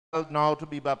now to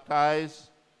be baptized,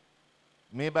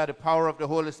 may by the power of the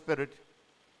Holy Spirit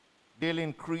daily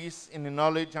increase in the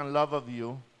knowledge and love of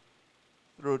you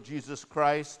through Jesus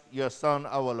Christ, your Son,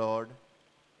 our Lord.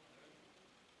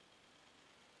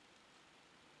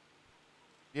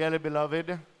 Dearly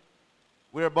beloved,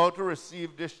 we are about to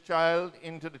receive this child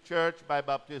into the church by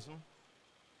baptism.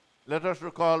 Let us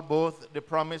recall both the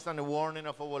promise and the warning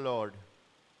of our Lord.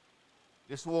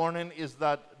 This warning is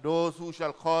that those who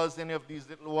shall cause any of these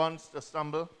little ones to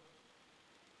stumble,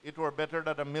 it were better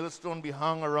that a millstone be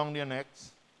hung around their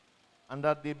necks and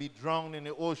that they be drowned in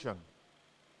the ocean.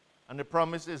 And the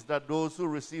promise is that those who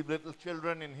receive little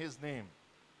children in his name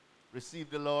receive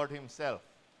the Lord himself.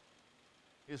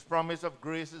 His promise of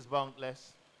grace is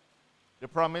boundless. The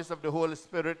promise of the Holy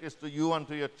Spirit is to you and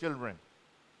to your children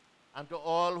and to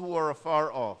all who are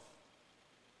afar off.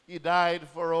 He died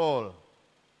for all,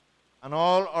 and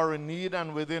all are in need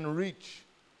and within reach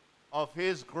of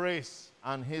his grace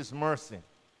and his mercy.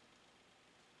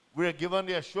 We are given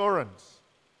the assurance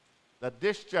that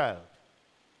this child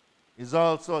is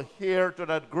also heir to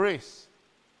that grace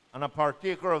and a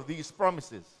partaker of these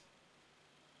promises,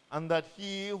 and that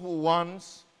he who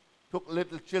once took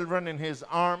little children in his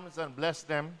arms and blessed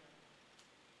them,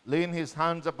 laying his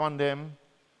hands upon them,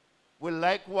 will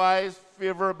likewise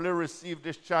favorably receive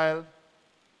this child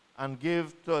and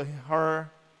give to her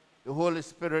the Holy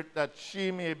Spirit, that she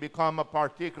may become a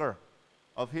partaker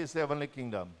of his heavenly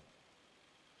kingdom.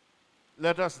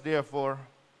 Let us therefore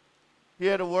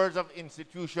hear the words of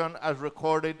institution as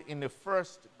recorded in the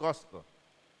first gospel.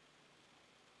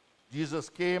 Jesus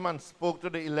came and spoke to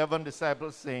the 11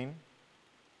 disciples, saying,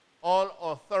 "All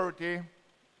authority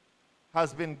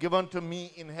has been given to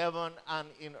me in heaven and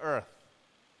in earth.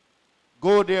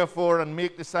 Go therefore and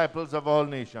make disciples of all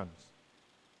nations,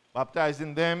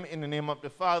 baptizing them in the name of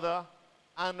the Father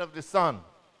and of the Son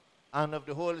and of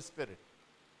the Holy Spirit,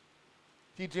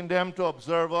 teaching them to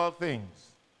observe all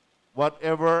things,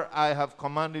 whatever I have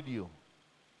commanded you.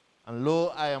 And lo,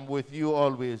 I am with you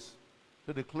always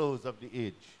to the close of the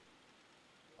age."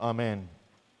 Amen.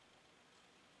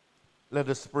 Let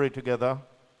us pray together.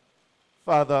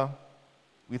 Father,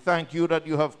 we thank you that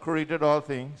you have created all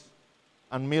things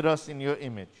and made us in your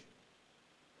image.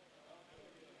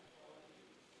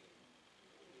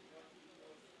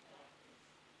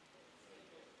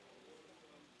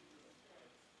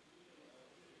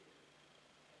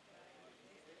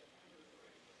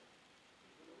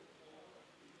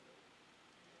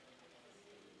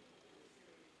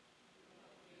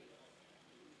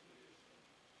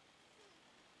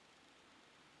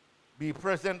 Be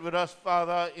present with us,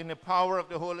 Father, in the power of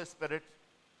the Holy Spirit,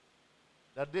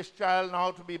 that this child now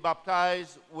to be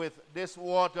baptized with this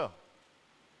water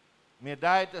may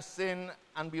die to sin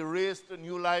and be raised to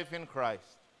new life in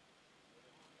Christ.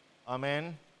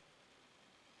 Amen.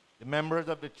 The members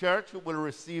of the church who will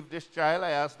receive this child,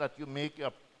 I ask that you make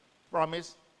your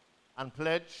promise and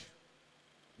pledge.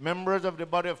 Members of the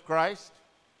body of Christ,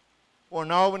 who are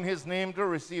now in his name to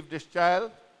receive this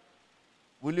child,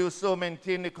 will you so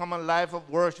maintain the common life of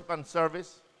worship and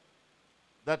service,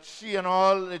 that she and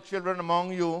all the children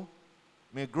among you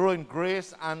may grow in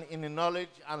grace and in the knowledge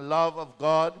and love of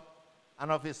God and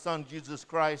of his Son, Jesus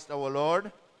Christ, our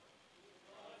Lord?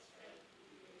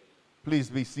 Please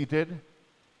be seated.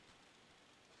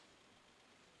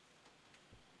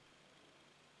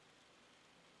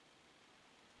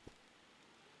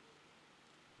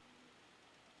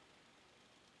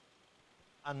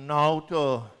 And now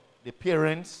to the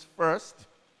parents first.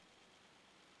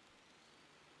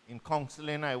 In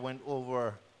counseling, I went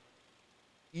over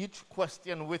each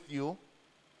question with you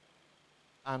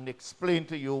and explained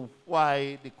to you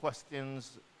why the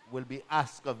questions will be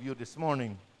asked of you this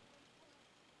morning,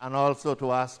 and also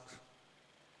to ask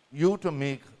you to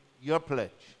make your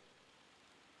pledge.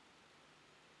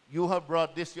 You have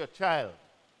brought this your child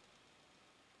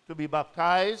to be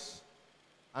baptized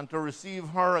and to receive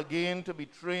her again to be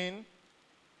trained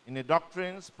in the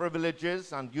doctrines,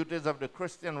 privileges, and duties of the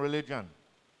Christian religion.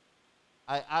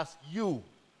 I ask you,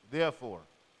 therefore,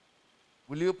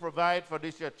 will you provide for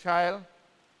this your child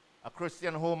a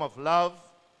Christian home of love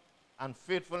and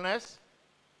faithfulness?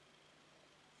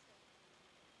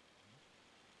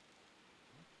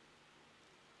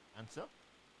 Answer?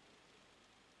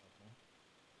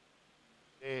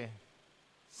 Okay. The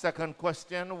second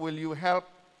question, will you help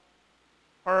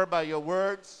her by your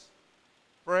words,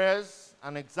 prayers,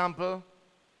 and example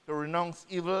to renounce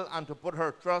evil and to put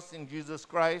her trust in Jesus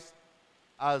Christ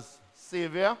as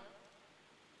Savior?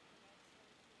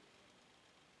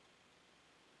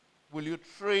 Will you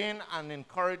train and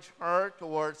encourage her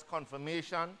towards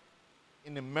confirmation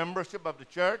in the membership of the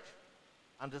church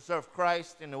and to serve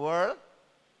Christ in the world.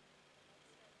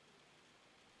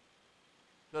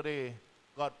 To the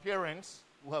godparents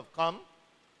who have come,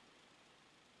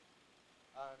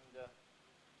 and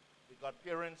the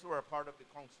godparents who are part of the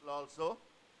council also.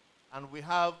 And we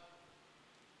have,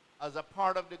 as a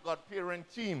part of the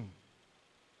godparent team,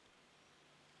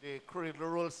 the cradle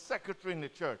roll secretary in the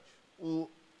church, who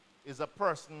is a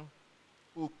person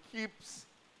who keeps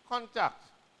contact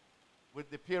with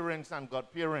the parents and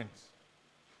godparents.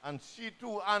 And she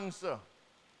too answers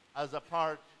as a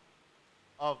part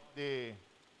of the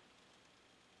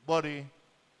body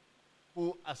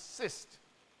who assist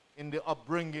in the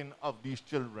upbringing of these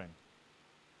children.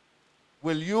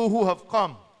 Will you who have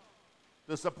come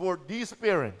to support these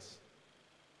parents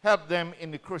help them in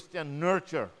the Christian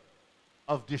nurture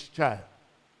of this child?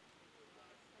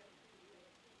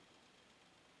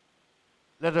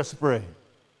 Let us pray.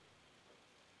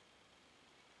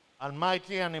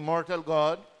 Almighty and immortal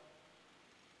God,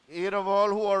 the aid of all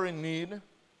who are in need,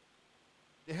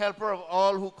 the helper of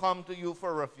all who come to you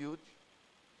for refuge,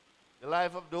 the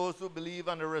life of those who believe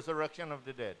on the resurrection of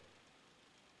the dead.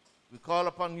 We call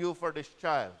upon you for this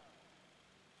child,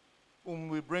 whom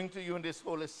we bring to you in this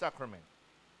holy sacrament.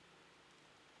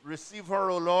 Receive her,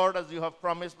 O Lord, as you have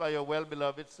promised by your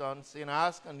well-beloved Son, saying,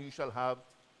 ask and you shall have,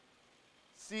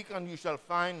 seek and you shall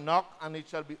find, knock and it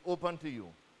shall be opened to you.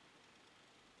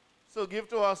 So give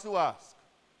to us who ask.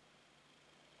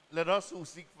 Let us who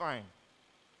seek find.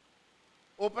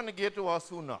 Open the gate to us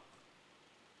who knock,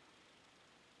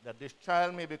 that this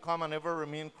child may become and ever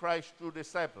remain Christ's true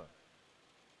disciple,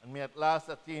 and may at last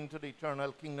attain to the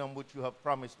eternal kingdom which you have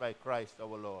promised by Christ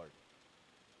our Lord.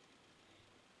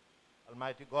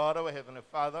 Almighty God, our Heavenly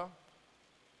Father,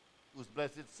 whose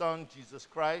blessed Son, Jesus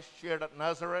Christ, shared at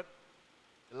Nazareth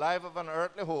the life of an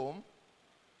earthly home,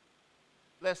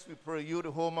 bless, we pray you,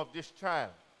 the home of this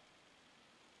child,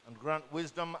 and grant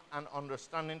wisdom and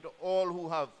understanding to all who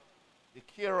have the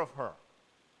care of her,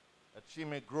 that she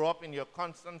may grow up in your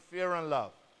constant fear and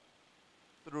love,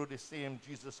 through the same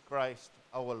Jesus Christ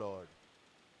our Lord.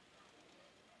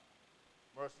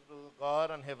 Merciful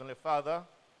God and Heavenly Father,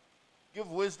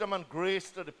 give wisdom and grace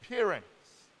to the parents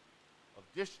of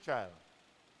this child,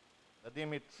 that they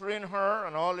may train her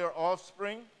and all your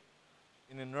offspring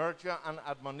in the nurture and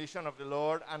admonition of the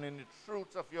Lord and in the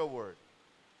truths of your word,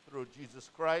 through Jesus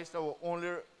Christ, our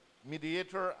only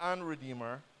mediator and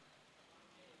redeemer.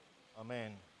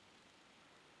 Amen.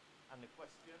 And the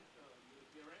question to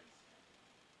the parents: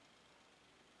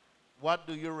 what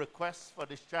do you request for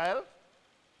this child?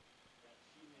 That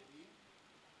she may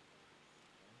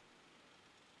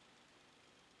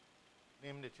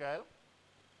be. Name the child.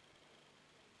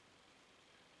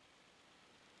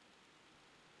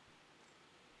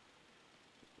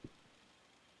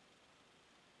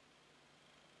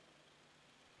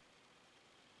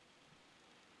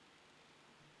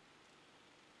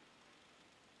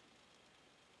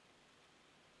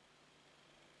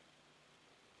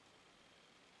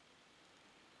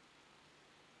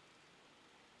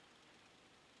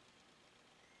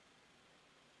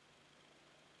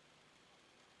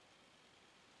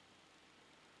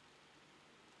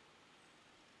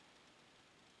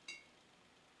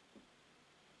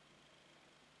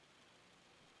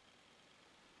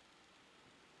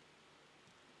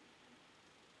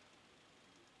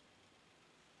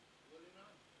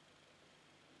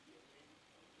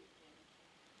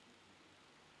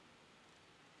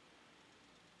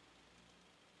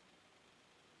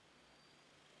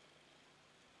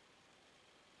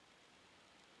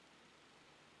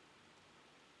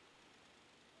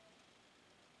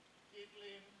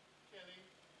 Caitlin Kelly,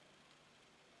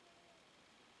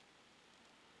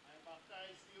 I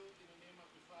baptize you in the name of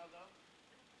the Father.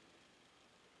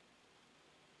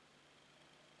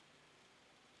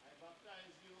 I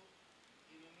baptize you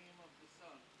in the name of the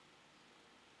Son.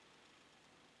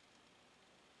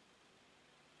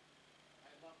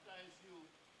 I baptize you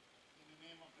in the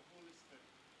name of the Holy Spirit.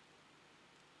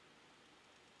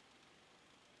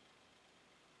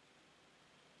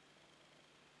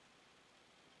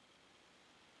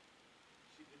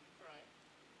 She didn't cry.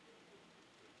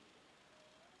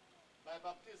 By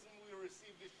baptism, we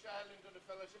receive this child into the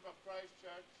fellowship of Christ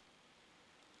Church,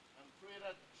 and pray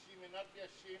that she may not be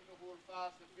ashamed to hold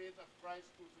fast the faith of Christ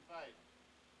crucified,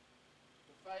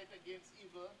 to fight against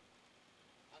evil,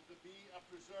 and to be a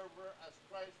preserver as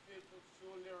Christ's faithful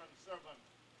soldier and servant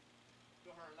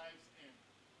to her life's end.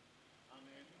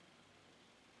 Amen.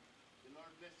 The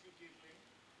Lord bless you, Caitlin.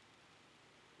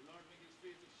 The Lord make his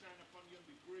face to shine upon you and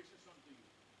be gracious unto you.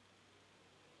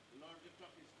 The Lord lift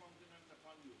up his countenance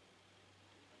upon you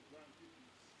and grant you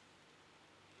peace.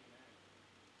 Amen.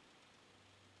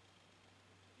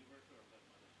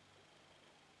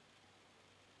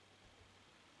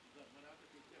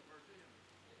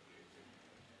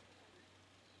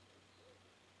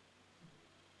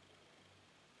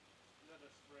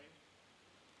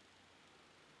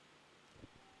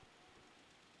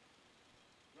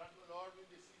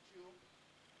 we beseech you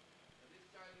that this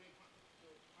child may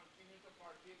continue to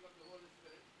partake of the Holy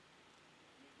Spirit,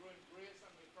 may grow in grace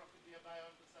and may profit thereby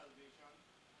unto salvation.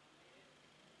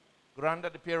 Grant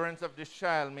that the parents of this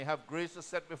child may have grace to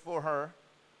set before her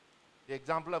the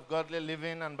example of godly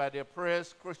living, and by their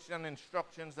prayers, Christian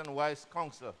instructions, and wise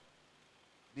counsel,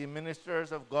 be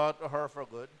ministers of God to her for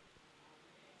good.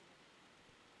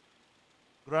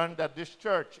 Grant that this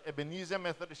church, Ebenezer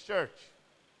Methodist Church,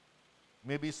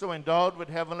 may be so endowed with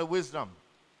heavenly wisdom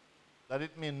that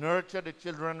it may nurture the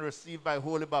children received by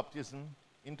holy baptism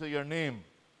into your name,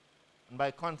 and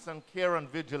by constant care and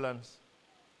vigilance,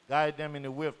 guide them in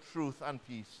the way of truth and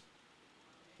peace.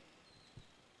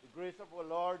 The grace of our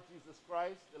Lord Jesus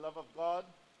Christ, the love of God,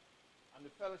 and the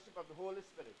fellowship of the Holy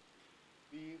Spirit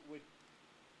be with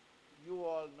you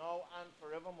all now and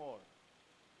forevermore.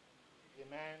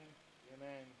 Amen,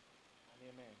 amen, and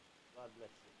amen. God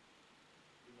bless you.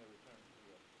 You may return to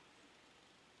your.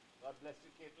 God bless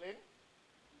you, Caitlin.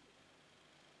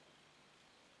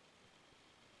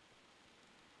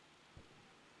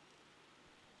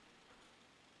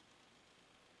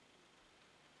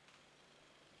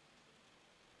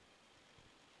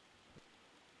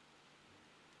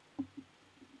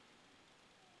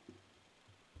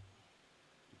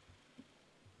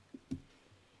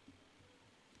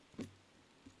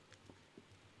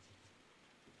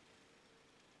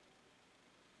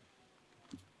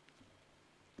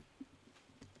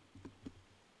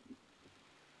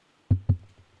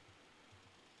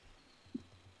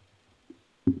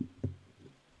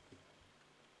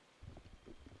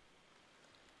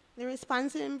 The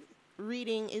responsive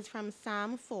reading is from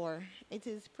Psalm 4. It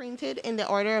is printed in the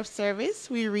order of service.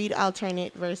 We read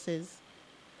alternate verses.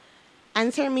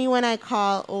 Answer me when I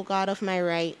call, O God of my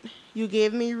right. You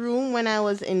gave me room when I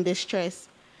was in distress.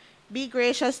 Be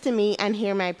gracious to me and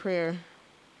hear my prayer.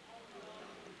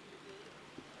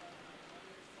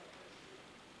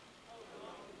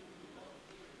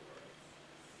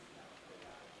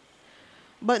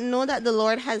 But know that the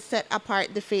Lord has set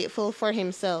apart the faithful for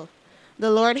himself. The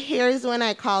Lord hears when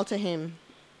I call to him.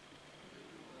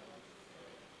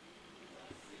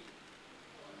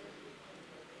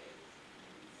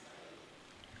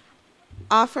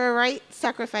 Offer right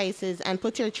sacrifices and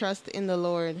put your trust in the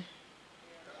Lord.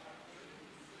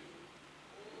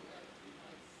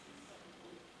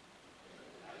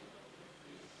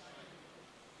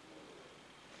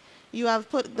 You have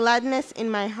put gladness in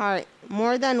my heart,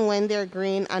 more than when their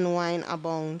grain and wine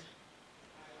abound.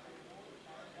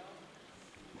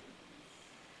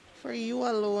 For you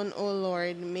alone, O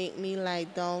Lord, make me lie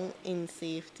down in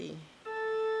safety.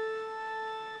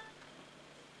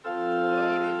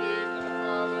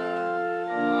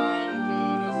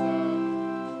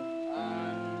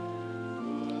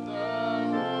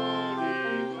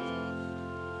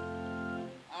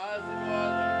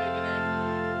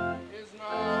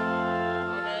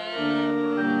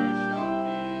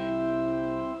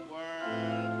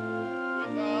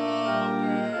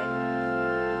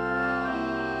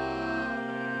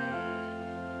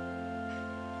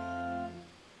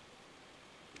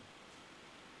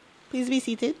 Please be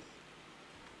seated.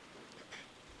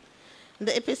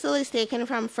 The epistle is taken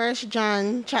from 1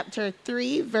 John chapter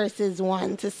 3, verses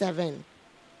 1 to 7.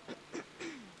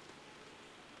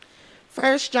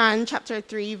 1 John chapter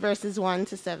 3, verses 1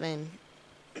 to 7.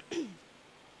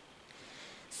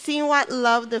 See what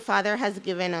love the Father has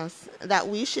given us, that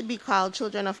we should be called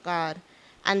children of God,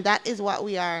 and that is what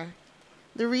we are.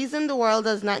 The reason the world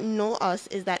does not know us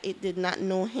is that it did not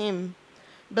know him.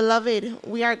 Beloved,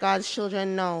 we are God's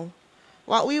children now.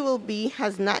 What we will be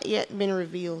has not yet been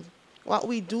revealed. What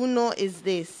we do know is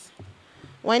this: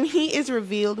 when he is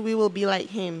revealed, we will be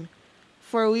like him,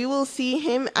 for we will see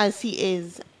him as he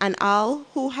is, and all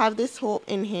who have this hope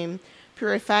in him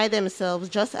purify themselves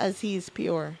just as he is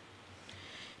pure.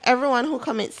 Everyone who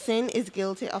commits sin is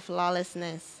guilty of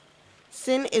lawlessness.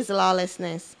 Sin is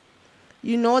lawlessness.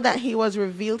 You know that he was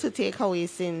revealed to take away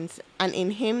sins, and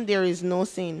in him there is no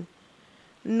sin.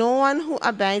 No one who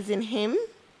abides in him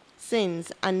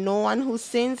sins, and no one who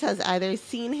sins has either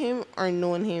seen him or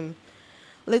known him.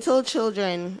 Little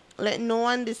children, let no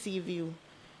one deceive you.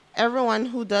 Everyone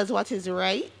who does what is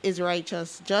right is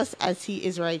righteous, just as he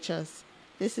is righteous.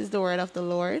 This is the word of the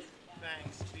Lord.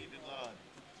 Thanks be to God.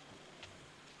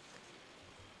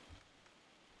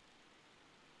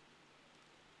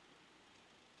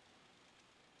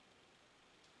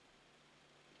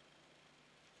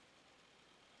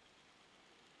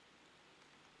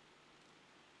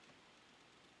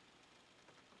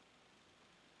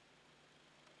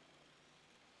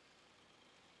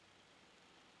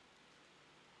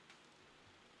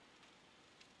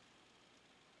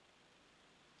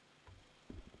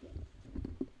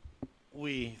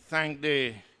 We thank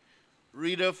the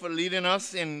reader for leading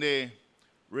us in the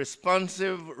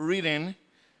responsive reading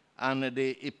and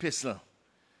the epistle.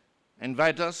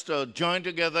 Invite us to join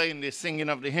together in the singing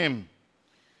of the hymn,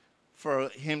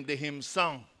 for the hymn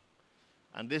song.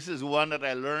 And this is one that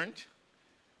I learned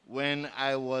when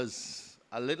I was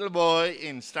a little boy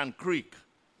in Stand Creek.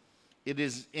 It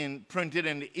is printed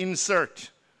in the insert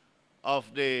of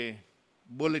the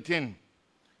bulletin.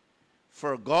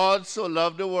 For God so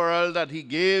loved the world that he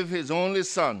gave his only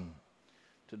Son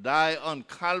to die on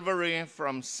Calvary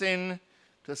from sin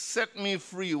to set me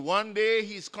free. One day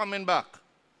he's coming back.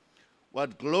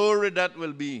 What glory that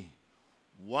will be.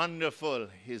 Wonderful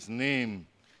his name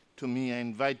to me. I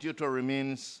invite you to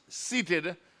remain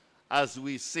seated as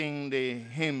we sing the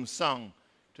hymn song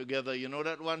together. You know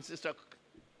that one, sister?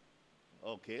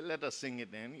 Okay, let us sing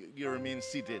it then. You remain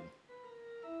seated.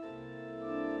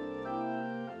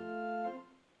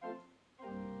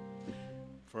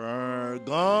 For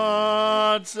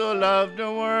God so loved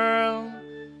the world,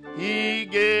 he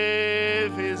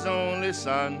gave his only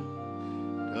Son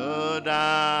to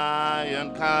die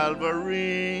on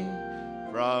Calvary,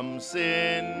 from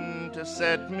sin to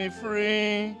set me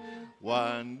free.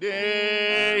 One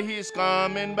day he's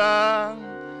coming back,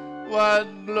 what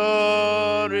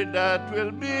glory that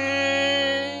will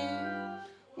be.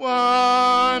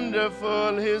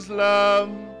 Wonderful his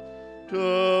love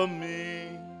to me.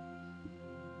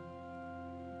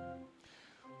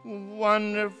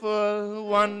 Wonderful,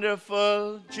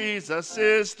 wonderful Jesus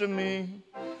is to me.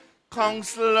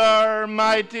 Counselor,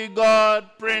 mighty God,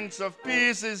 Prince of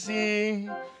Peace is he.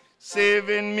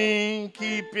 Saving me,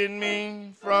 keeping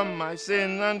me from my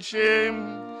sin and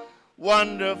shame.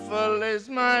 Wonderful is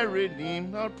my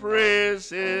Redeemer,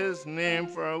 praise his name.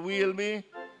 For we'll be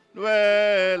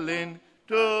dwelling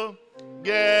together.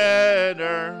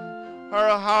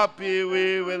 How happy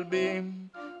we will be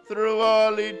through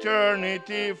all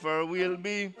eternity, for we'll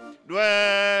be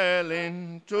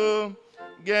dwelling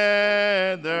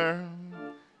together.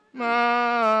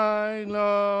 My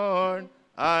Lord,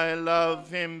 I love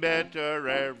him better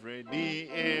every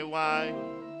day. Why?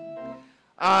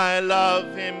 I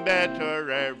love him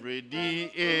better every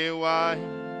day. Why?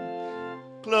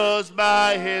 Close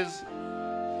by his,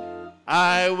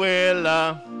 I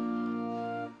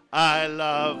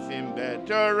love him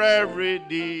better every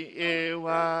day.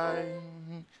 Why?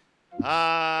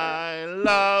 I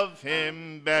love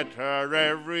him better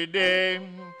every day.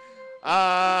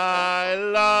 I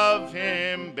love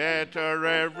him better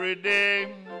every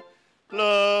day.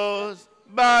 Close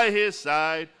by his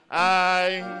side,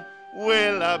 I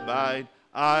will abide.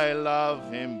 I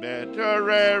love him better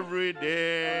every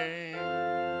day.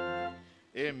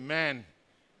 Amen.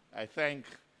 I thank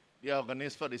the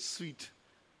organist for the sweet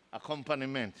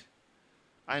accompaniment.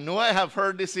 I know I have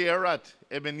heard this here at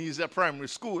Ebenezer Primary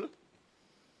School,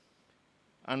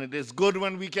 and it is good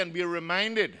when we can be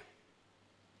reminded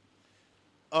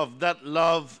of that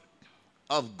love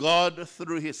of God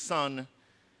through his Son,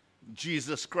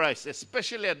 Jesus Christ,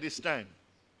 especially at this time.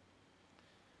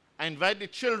 I invite the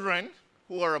children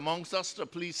who are amongst us to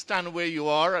please stand where you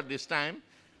are at this time.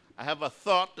 I have a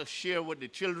thought to share with the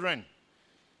children.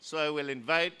 So I will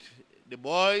invite the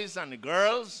boys and the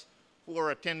girls who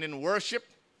are attending worship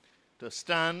to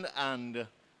stand and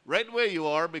right where you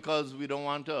are, because we don't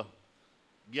want to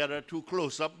gather too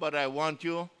close up, but I want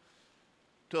you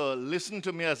to listen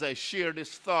to me as I share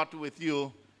this thought with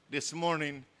you this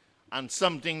morning, and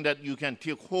something that you can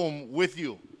take home with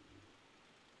you.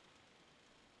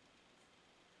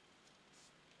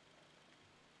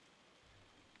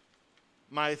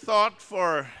 My thought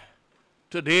for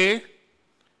today: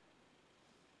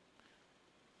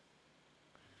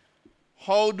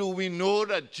 how do we know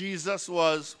that Jesus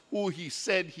was who he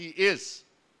said he is?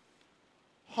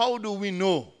 How do we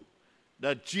know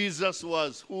that Jesus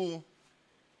was who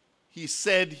he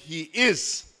said he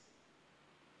is?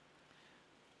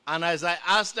 And as I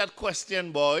ask that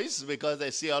question, boys, because I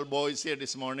see all boys here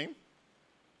this morning,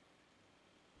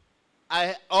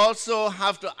 I also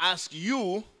have to ask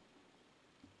you,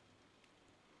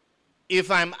 if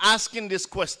I'm asking this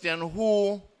question,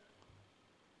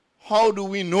 how do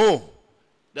we know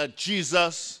that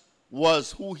Jesus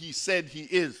was who he said he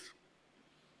is?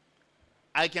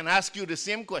 I can ask you the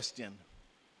same question.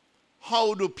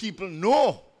 How do people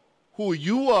know who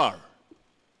you are?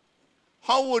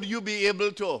 How would you be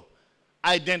able to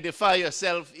identify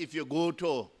yourself if you go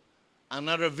to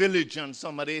another village and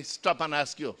somebody stop and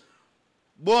ask you,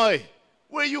 boy,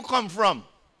 where you come from?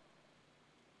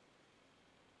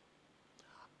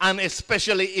 And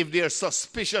especially if they're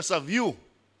suspicious of you.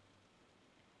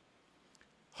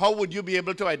 how would you be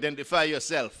able to identify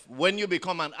yourself? When you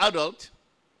become an adult,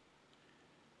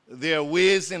 there are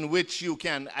ways in which you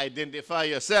can identify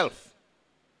yourself.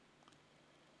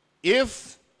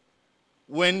 If,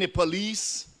 when the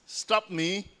police stop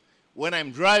me when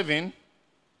I'm driving,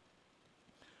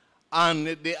 and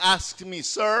they ask me,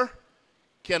 "Sir,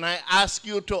 can I ask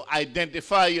you to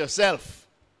identify yourself?"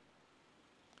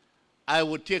 I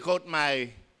would take out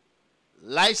my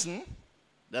license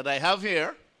that I have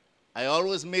here. I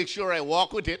always make sure I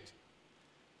walk with it.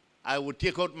 I would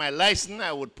take out my license,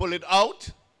 I would pull it out,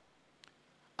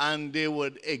 and they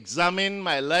would examine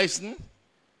my license,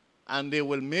 and they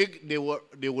would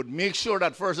make sure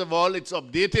that, first of all, it's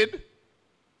updated,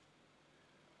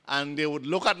 and they would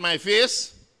look at my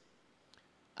face,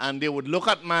 and they would look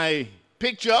at my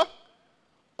picture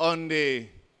on the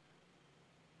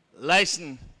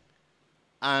license,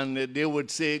 and they would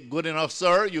say, "Good enough,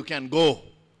 sir, you can go,"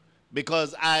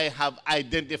 because I have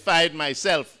identified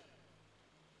myself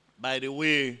by the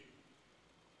way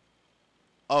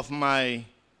of my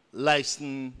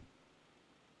license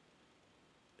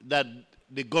that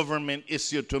the government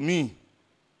issued to me.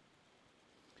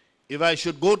 If I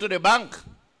should go to the bank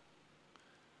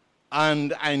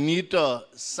and I need to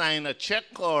sign a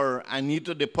check or I need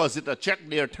to deposit a check,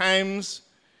 there are times,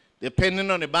 depending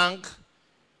on the bank,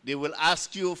 they will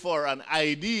ask you for an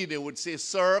ID. They would say,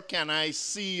 "Sir, can I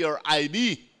see your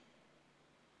ID?"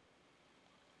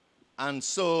 And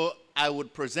so I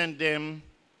would present them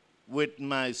with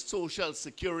my Social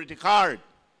Security card,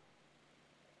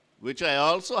 which I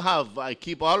also have. I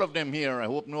keep all of them here. I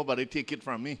hope nobody take it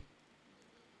from me.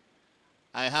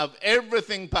 I have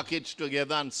everything packaged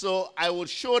together, and so I would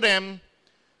show them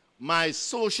my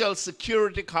Social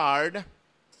Security card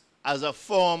as a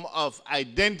form of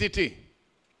identity.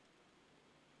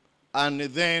 And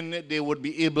then they would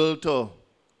be able to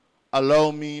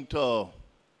allow me to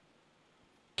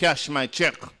cash my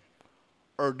check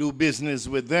or do business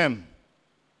with them.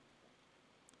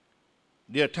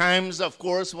 There are times, of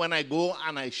course, when I go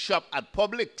and I shop at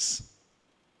Publix.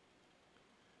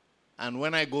 And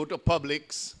when I go to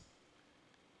Publix,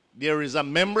 there is a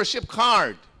membership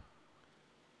card.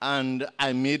 And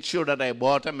I made sure that I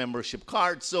bought a membership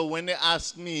card. So when they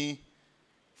ask me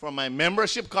for my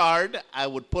membership card, I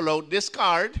would pull out this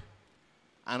card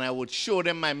and I would show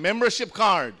them my membership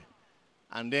card.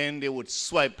 And then they would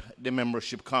swipe the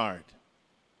membership card.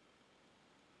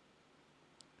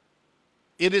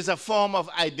 It is a form of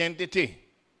identity.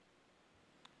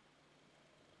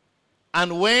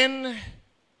 And when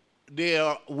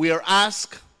we are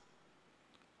asked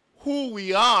who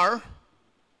we are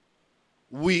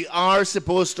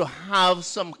supposed to have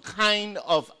some kind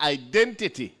of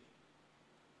identity.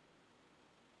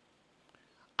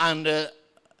 And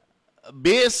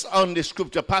based on the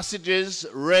scripture passages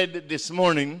read this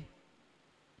morning,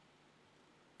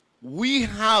 we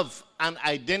have an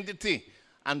identity.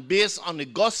 And based on the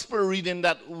gospel reading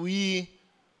that we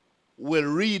will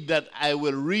read, that I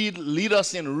will lead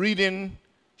us in reading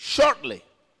shortly,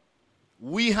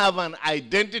 we have an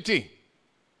identity.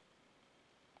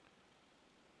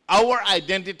 Our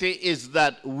identity is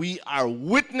that we are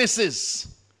witnesses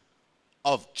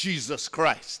of Jesus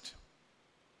Christ.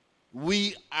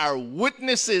 We are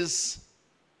witnesses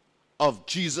of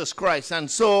Jesus Christ. And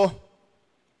so,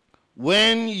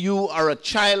 when you are a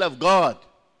child of God,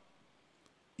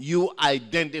 you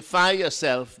identify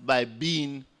yourself by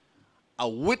being a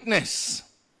witness.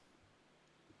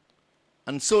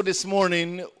 And so this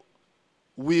morning,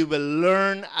 we will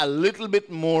learn a little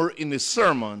bit more in the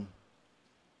sermon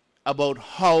about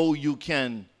how you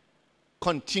can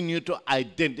continue to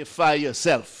identify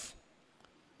yourself.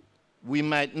 We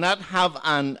might not have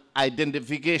an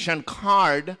identification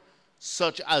card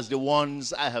such as the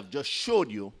ones I have just showed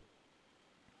you,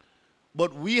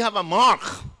 but we have a mark.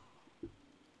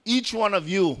 Each one of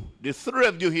you, the three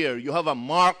of you here, you have a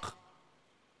mark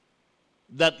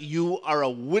that you are a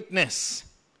witness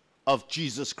of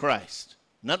Jesus Christ.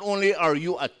 Not only are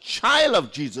you a child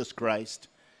of Jesus Christ,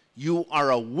 you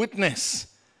are a witness.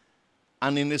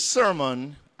 And in this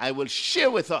sermon, I will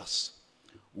share with us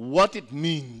what it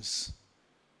means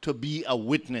to be a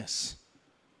witness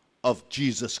of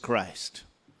Jesus Christ.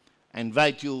 I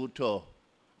invite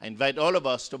all of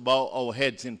us to bow our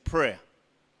heads in prayer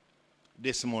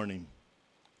this morning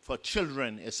for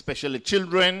children, especially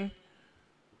children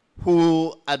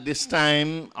who at this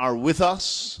time are with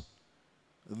us.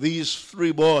 These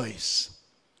three boys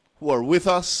who are with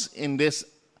us in this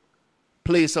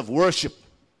place of worship.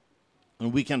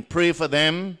 And we can pray for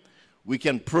them. We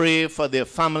can pray for their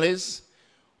families.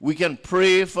 We can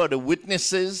pray for the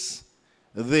witnesses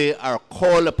they are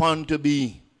called upon to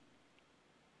be.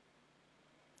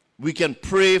 We can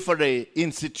pray for the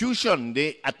institution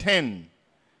they attend,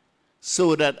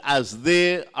 so that as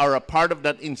they are a part of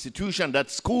that institution,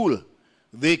 that school,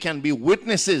 they can be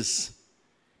witnesses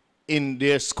in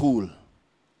their school.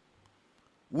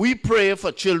 We pray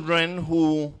for children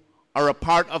who are a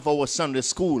part of our Sunday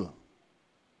school.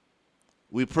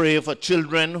 We pray for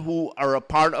children who are a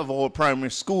part of our primary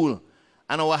school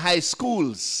and our high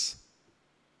schools.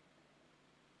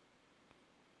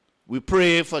 We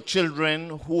pray for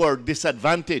children who are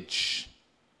disadvantaged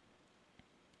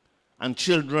and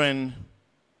children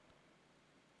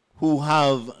who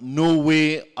have no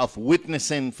way of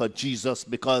witnessing for Jesus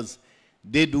because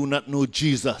they do not know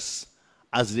Jesus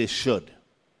as they should.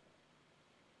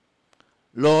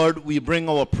 Lord, we bring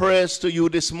our prayers to you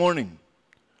this morning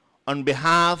on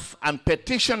behalf and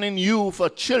petitioning you for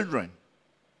children.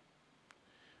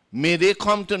 May they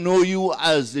come to know you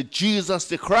as the Jesus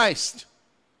the Christ,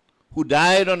 who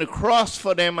died on the cross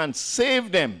for them and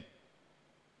saved them.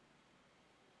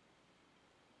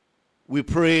 We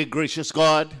pray, gracious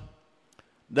God,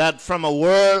 that from a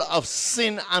world of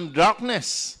sin and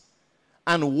darkness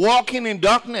and walking in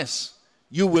darkness,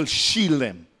 you will shield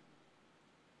them.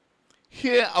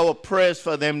 Hear our prayers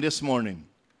for them this morning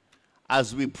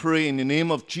as we pray in the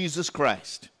name of Jesus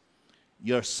Christ,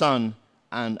 your Son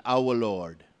and our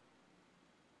Lord.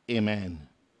 Amen.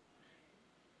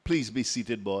 Please be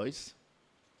seated, boys.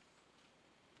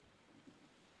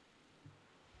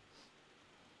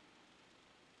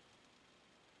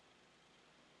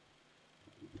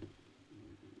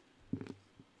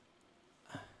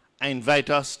 I invite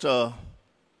us to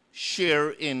share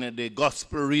in the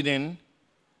gospel reading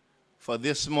for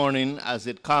this morning as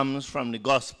it comes from the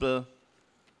gospel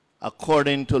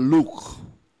according to Luke.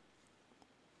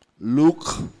 Luke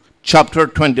chapter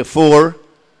 24,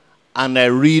 and I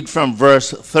read from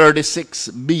verse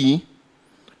 36b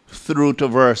through to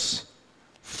verse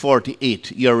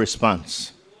 48. Your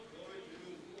response.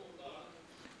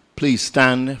 Please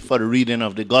stand for the reading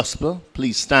of the gospel.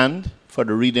 Please stand for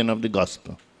the reading of the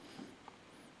gospel.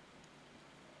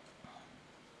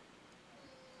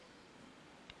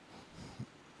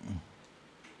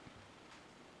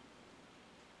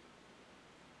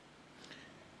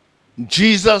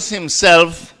 Jesus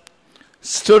himself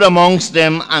stood amongst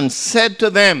them and said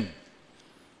to them,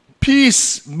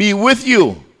 "Peace be with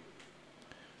you."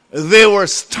 They were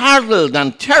startled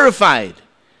and terrified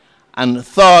and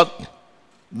thought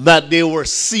that they were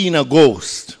seeing a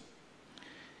ghost.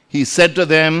 He said to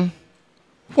them,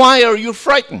 "Why are you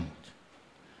frightened?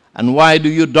 And why do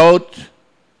you doubt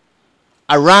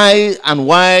arise? And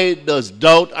why does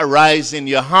doubt arise in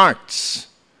your hearts?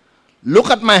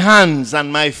 Look at my hands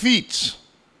and my feet.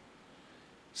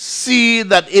 See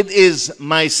that it is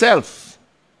myself.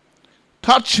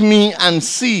 Touch me and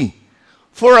see,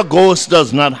 for a ghost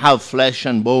does not have flesh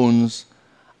and bones,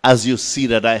 as you see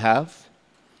that I have."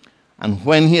 And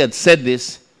when he had said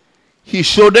this, he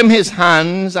showed them his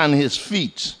hands and his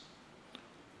feet.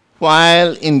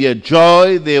 While in their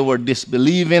joy they were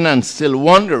disbelieving and still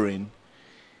wondering,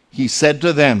 he said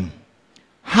to them,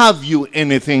 "Have you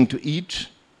anything to eat?"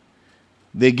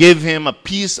 They gave him a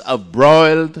piece of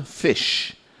broiled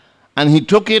fish, and he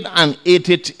took it and ate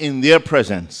it in their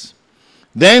presence.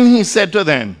 Then he said to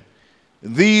them,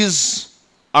 "These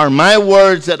are my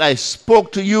words that I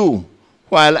spoke to you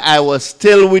while I was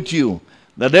still with you,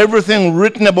 that everything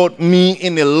written about me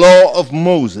in the law of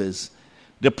Moses,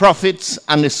 the prophets,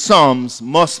 and the Psalms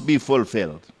must be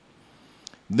fulfilled."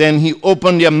 Then he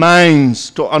opened their minds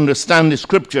to understand the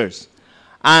scriptures,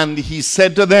 and he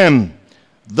said to them,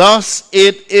 "Thus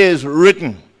it is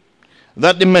written,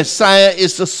 that the Messiah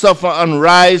is to suffer and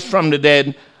rise from the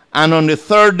dead, and on the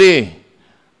third day,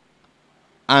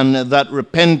 and that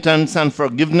repentance and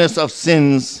forgiveness of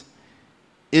sins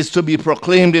is to be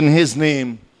proclaimed in his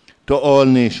name to all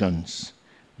nations,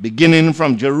 beginning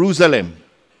from Jerusalem.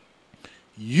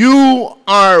 You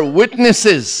are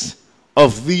witnesses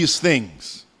of these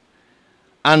things.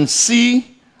 And see,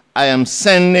 I am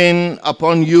sending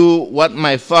upon you what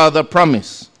my Father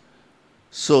promised.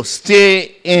 So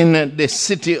stay in the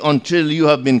city until you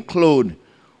have been clothed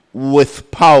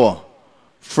with power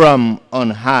from on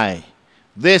high.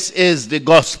 This is the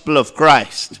gospel of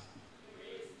Christ.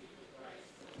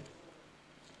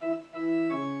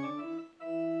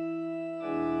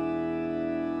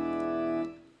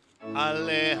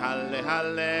 Halle, halle,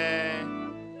 hallelujah.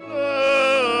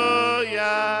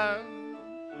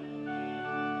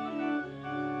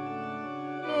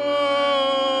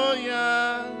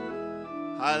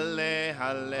 Halle,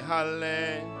 halle,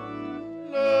 hallelujah.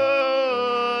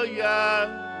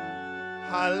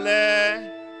 Hallelujah.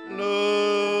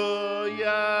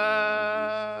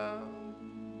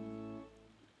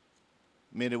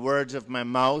 the words of my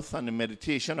mouth and the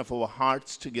meditation of our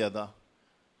hearts together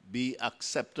be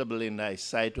acceptable in thy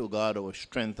sight, O God, our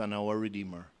strength and our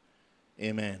Redeemer.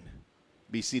 Amen.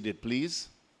 Be seated, please.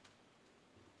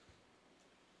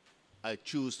 I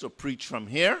choose to preach from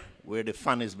here, where the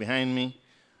fan is behind me,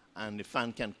 and the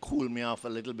fan can cool me off a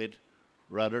little bit,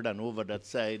 rather than over that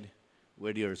side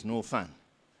where there is no fan.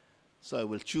 So I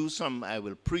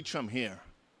will preach from here.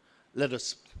 Let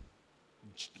us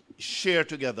share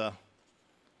together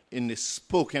in the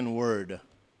spoken word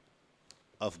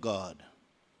of God.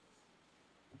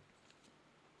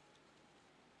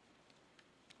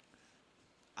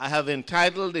 I have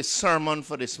entitled this sermon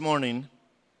for this morning,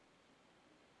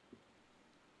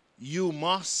 You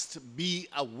Must Be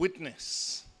a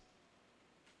Witness.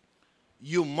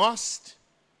 You must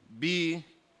be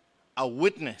a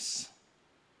witness.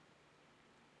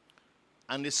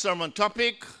 And the sermon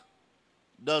topic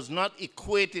does not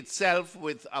equate itself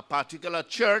with a particular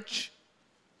church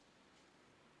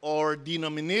or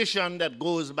denomination that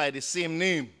goes by the same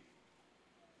name.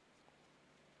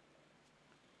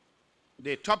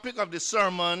 The topic of the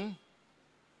sermon,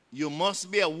 You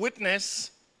Must Be a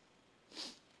Witness,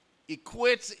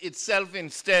 equates itself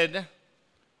instead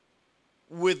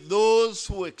with those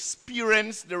who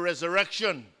experienced the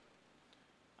resurrection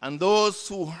and those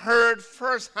who heard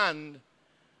firsthand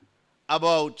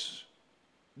about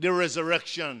the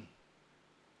resurrection.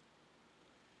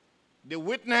 The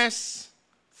witness,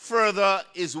 further,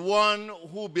 is one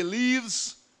who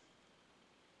believes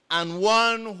and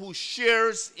one who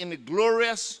shares in the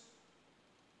glorious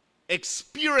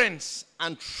experience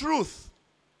and truth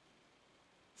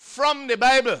from the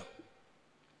Bible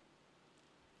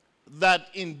that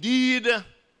indeed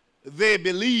they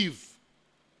believe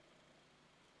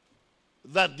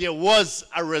that there was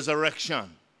a resurrection.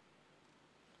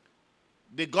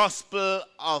 The Gospel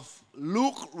of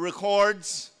Luke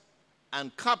records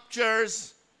and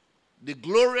captures the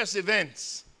glorious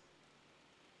events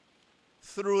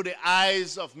through the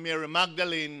eyes of Mary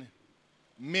Magdalene,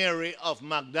 Mary of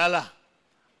Magdala,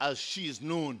 as she is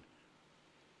known.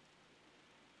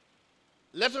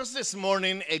 Let us this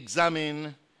morning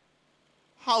examine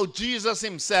how Jesus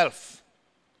himself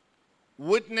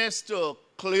witnessed to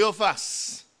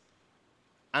Cleophas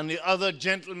and the other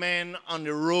gentlemen on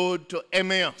the road to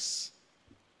Emmaus.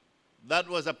 That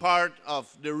was a part of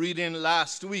the reading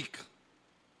last week.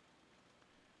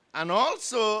 And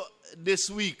also this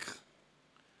week,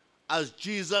 as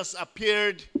Jesus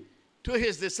appeared to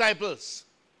his disciples,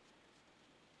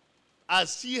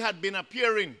 as he had been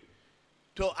appearing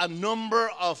to a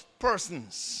number of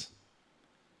persons,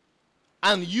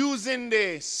 and using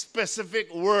the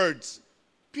specific words,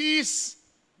 peace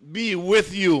be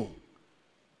with you.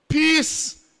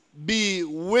 Peace be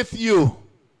with you.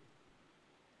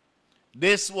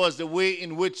 This was the way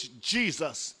in which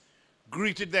Jesus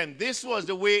greeted them. This was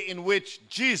the way in which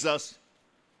Jesus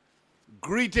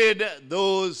greeted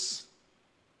those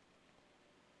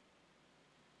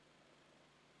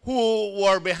who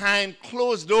were behind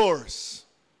closed doors.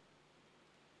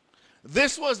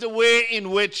 This was the way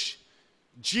in which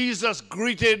Jesus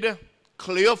greeted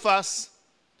Cleophas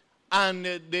and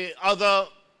the other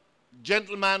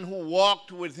gentleman who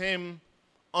walked with him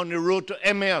on the road to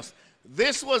Emmaus.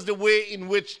 This was the way in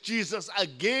which Jesus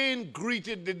again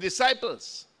greeted the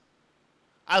disciples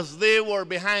as they were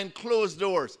behind closed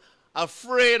doors,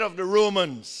 afraid of the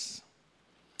Romans.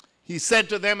 He said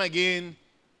to them again,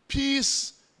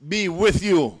 peace be with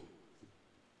you.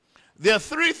 There are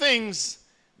three things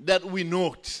that we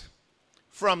note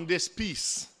from this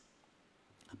peace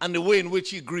and the way in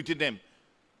which he greeted them.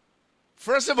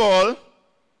 First of all,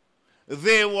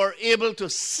 they were able to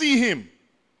see him.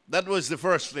 That was the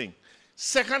first thing.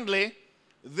 Secondly,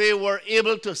 they were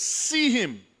able to see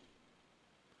him.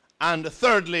 And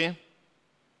thirdly,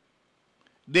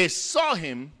 they saw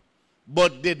him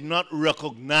but did not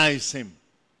recognize him.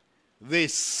 They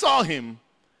saw him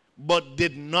but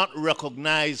did not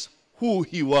recognize who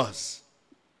he was.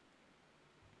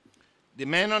 The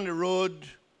men on the road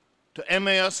to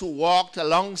Emmaus who walked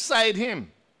alongside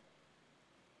him,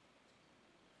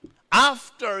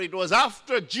 it was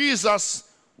after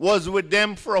Jesus was with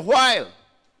them for a while.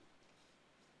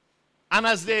 And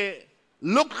as they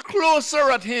looked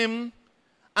closer at him,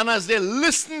 and as they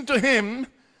listened to him,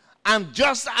 and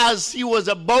just as he was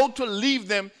about to leave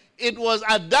them, it was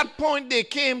at that point they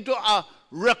came to a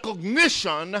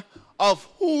recognition of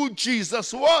who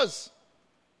Jesus was.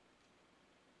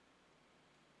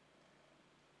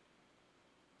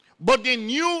 But they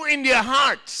knew in their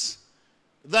hearts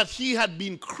that he had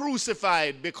been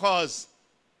crucified, because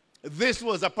this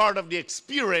was a part of the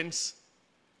experience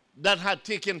that had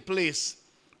taken place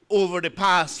over the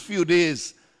past few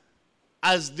days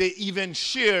as they even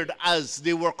shared as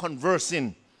they were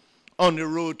conversing on the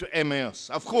road to Emmaus.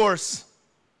 Of course,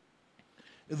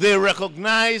 they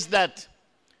recognized that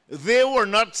they were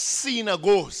not seeing a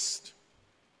ghost.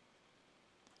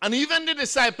 And even the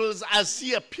disciples, as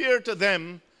he appeared to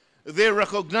them, they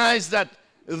recognized that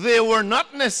they were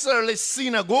not necessarily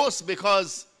seeing a ghost,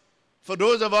 because for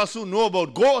those of us who know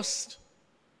about ghosts,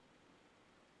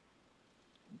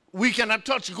 we cannot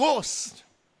touch ghosts.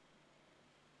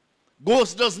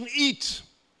 Ghost doesn't eat.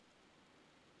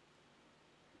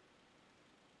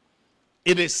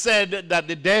 It is said that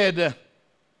the dead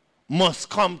must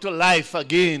come to life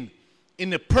again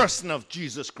in the person of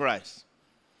Jesus Christ.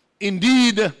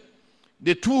 Indeed,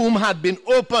 the tomb had been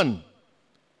opened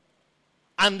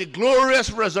and the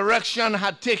glorious resurrection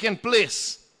had taken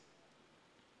place.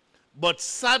 But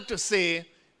sad to say,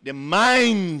 the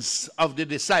minds of the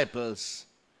disciples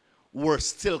were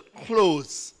still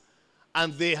closed,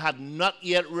 and they had not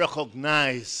yet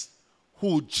recognized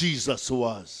who Jesus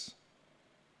was.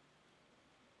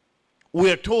 We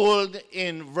are told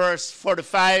in verse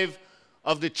 45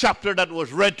 of the chapter that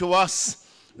was read to us,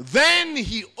 then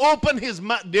he opened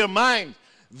their minds.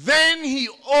 Then he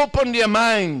opened their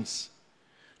minds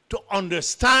to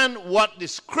understand what the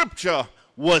scripture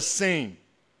was saying.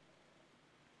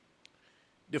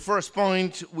 The first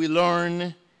point we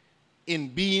learn in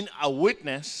being a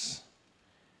witness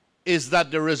is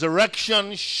that the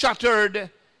resurrection shattered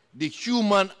the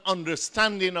human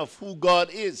understanding of who God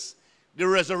is. The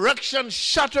resurrection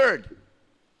shattered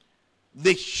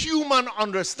the human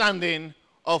understanding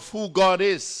of who God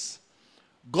is.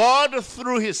 God,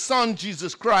 through his Son,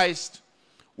 Jesus Christ,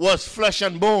 was flesh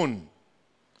and bone,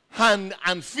 hand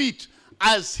and feet,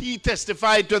 as he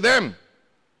testified to them.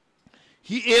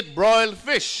 He ate broiled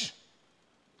fish.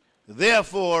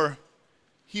 Therefore,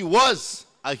 he was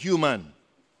a human.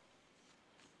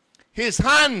 His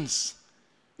hands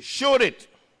showed it.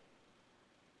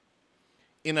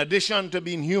 In addition to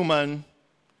being human,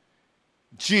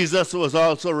 Jesus was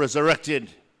also resurrected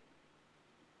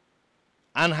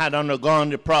and had undergone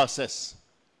the process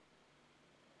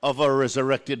of a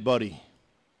resurrected body.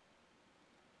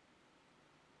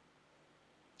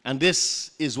 And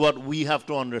this is what we have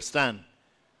to understand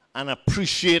and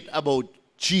appreciate about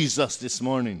Jesus this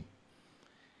morning.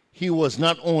 He was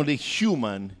not only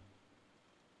human,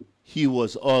 he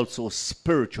was also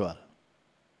spiritual.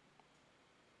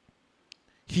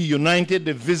 He united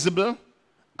the visible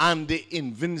and the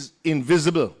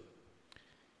invisible.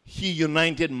 He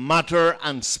united matter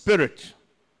and spirit.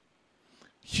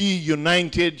 He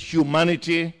united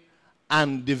humanity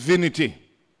and divinity.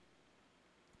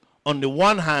 On the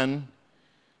one hand,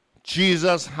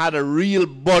 Jesus had a real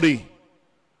body.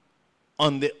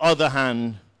 On the other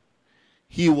hand,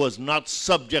 he was not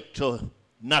subject to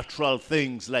natural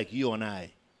things like you and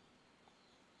I.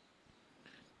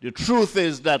 The truth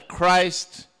is that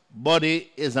Christ's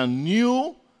body is a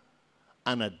new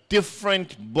and a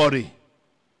different body,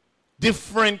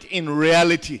 different in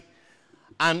reality.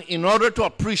 And in order to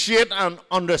appreciate and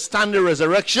understand the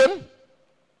resurrection,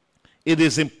 it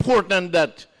is important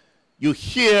that you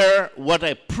hear what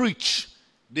I preach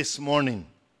this morning.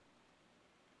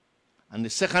 And the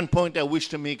second point I wish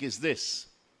to make is this: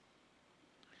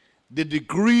 the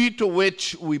degree to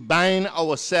which we bind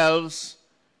ourselves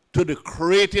to the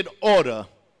created order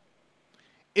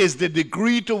is the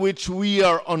degree to which we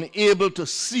are unable to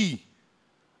see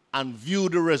and view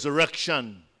the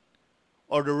resurrection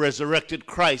or the resurrected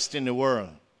Christ in the world.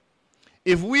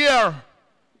 If we are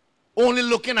only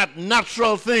looking at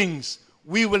natural things,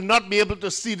 we will not be able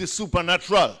to see the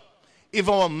supernatural. If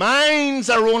our minds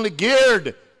are only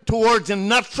geared towards the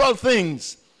natural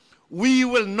things, we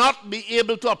will not be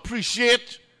able to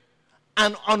appreciate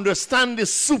and understand the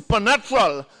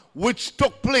supernatural which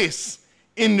took place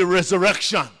in the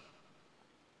resurrection.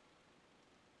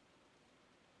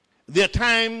 There are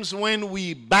times when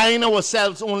we bind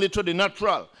ourselves only to the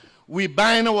natural. We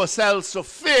bind ourselves to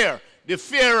fear, the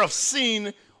fear of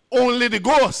seeing only the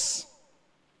ghosts.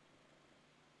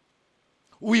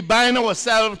 We bind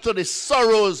ourselves to the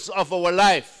sorrows of our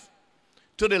life,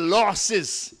 to the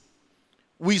losses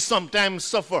we sometimes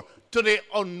suffer, to the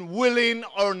unwilling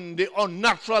or the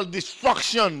unnatural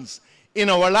destructions in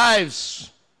our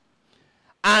lives.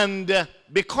 And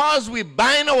because we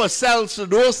bind ourselves to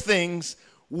those things,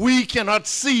 we cannot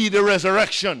see the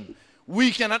resurrection. We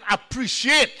cannot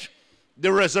appreciate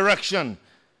the resurrection.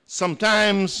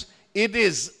 Sometimes it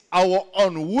is our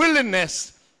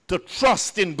unwillingness to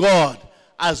trust in God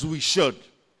as we should,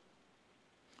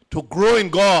 to grow in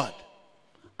God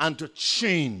and to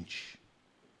change.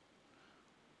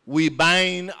 we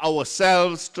bind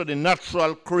ourselves to the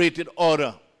natural created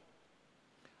order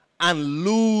and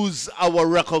lose our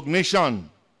recognition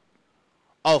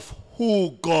of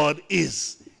who God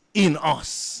is in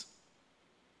us.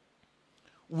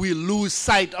 We lose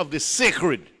sight of the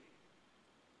sacred,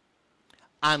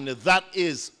 and that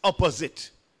is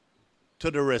opposite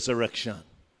to the resurrection.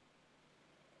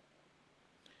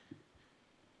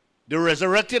 The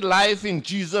resurrected life in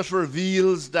Jesus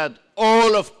reveals that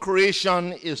all of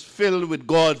creation is filled with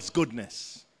God's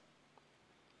goodness.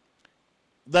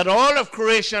 That all of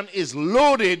creation is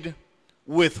loaded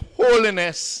with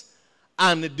holiness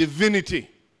and divinity.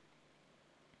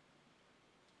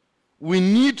 We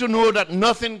need to know that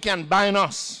nothing can bind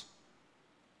us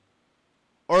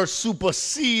or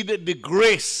supersede the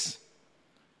grace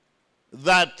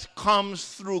that comes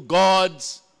through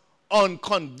God's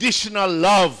unconditional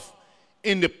love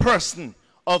in the person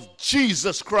of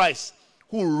Jesus Christ,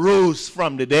 who rose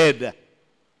from the dead,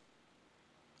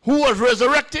 who was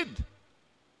resurrected.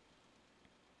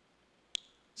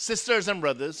 Sisters and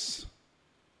brothers,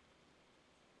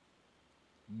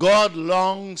 God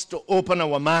longs to open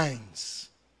our minds,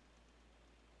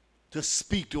 to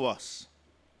speak to us,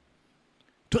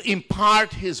 to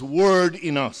impart his word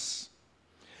in us,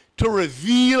 to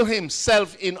reveal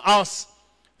himself in us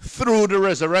through the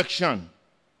resurrection.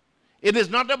 It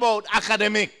is not about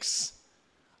academics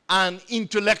and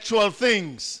intellectual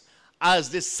things, as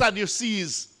the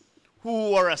Sadducees,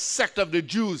 who were a sect of the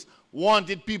Jews,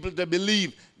 wanted people to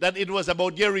believe that it was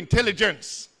about their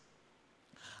intelligence.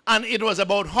 And it was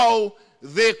about how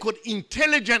they could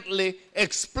intelligently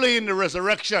explain the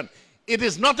resurrection. It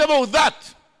is not about that.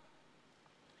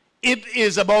 It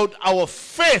is about our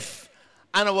faith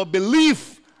and our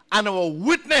belief and our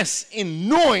witness in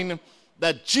knowing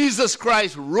that Jesus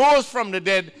Christ rose from the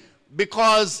dead,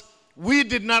 because we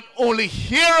did not only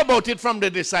hear about it from the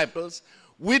disciples,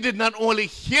 we did not only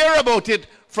hear about it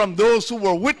from those who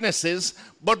were witnesses,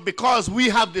 but because we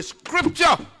have the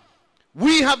scripture.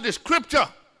 We have the scripture.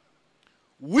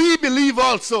 We believe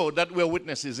also that we're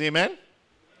witnesses. Amen?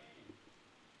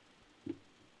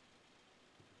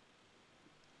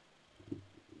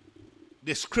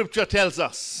 The scripture tells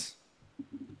us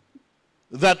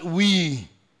that we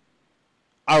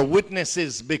are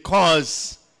witnesses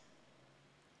because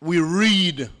we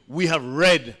have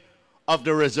read of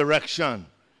the resurrection.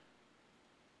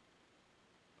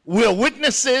 We are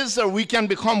witnesses, or we can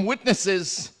become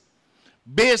witnesses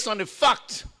based on the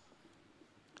fact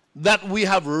that we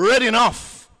have read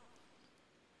enough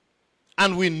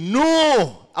and we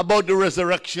know about the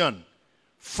resurrection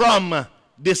from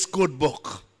this good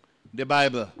book, the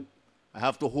Bible. I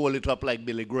have to hold it up like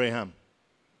Billy Graham.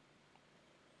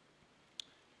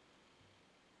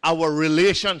 Our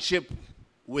relationship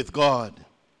with God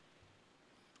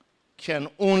can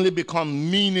only become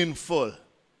meaningful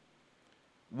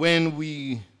when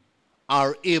we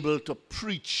are able to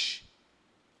preach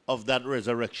of that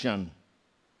resurrection.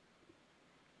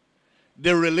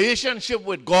 The relationship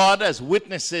with God as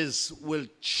witnesses will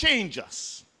change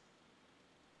us.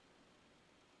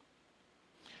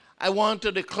 I want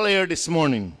to declare this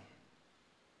morning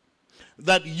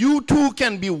that you too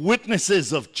can be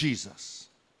witnesses of Jesus.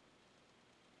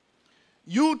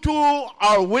 You too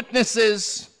are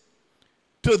witnesses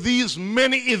to these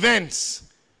many events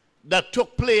that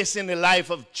took place in the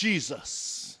life of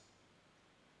Jesus.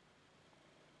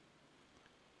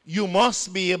 You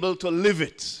must be able to live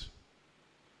it.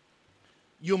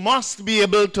 You must be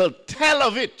able to tell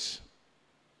of it.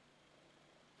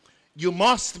 You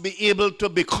must be able to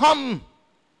become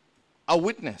a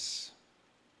witness.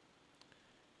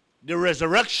 The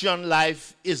resurrection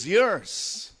life is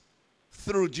yours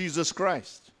through Jesus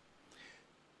Christ.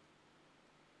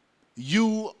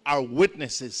 You are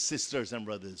witnesses, sisters and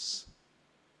brothers.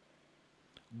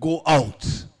 Go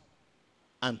out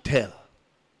and tell.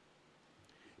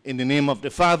 In the name of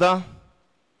the Father,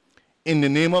 in the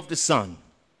name of the Son,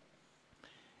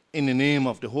 in the name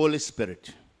of the Holy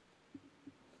Spirit.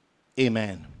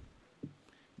 Amen.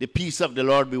 The peace of the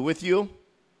Lord be with you.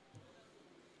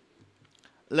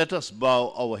 Let us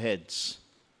bow our heads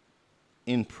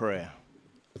in prayer.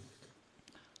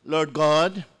 Lord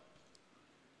God,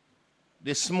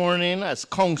 this morning as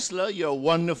counselor, you're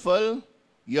wonderful,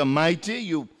 you're mighty,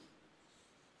 you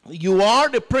are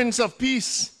the Prince of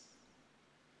Peace.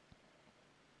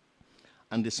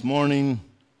 And this morning,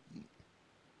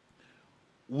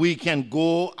 we can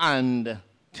go and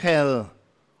tell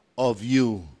of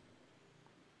you.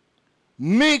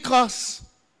 Make us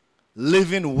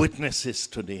living witnesses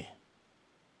today.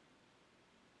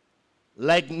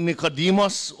 Like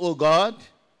Nicodemus, O God,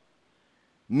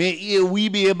 may we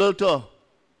be able to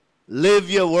live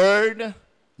your word,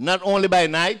 not only by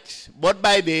night, but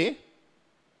by day.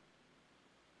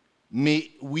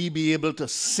 May we be able to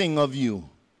sing of you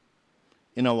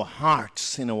in our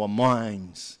hearts, in our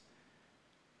minds,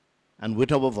 and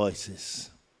with our voices.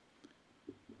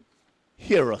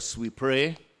 Hear us, we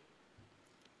pray,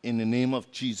 in the name of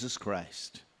Jesus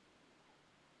Christ.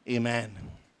 Amen.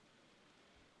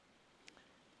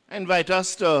 I invite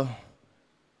us to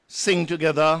sing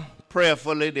together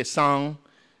prayerfully the song,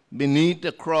 beneath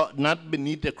the cross, not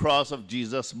beneath the cross of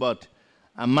Jesus, but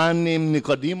a man named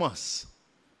Nicodemus,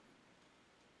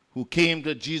 who came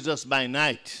to Jesus by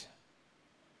night.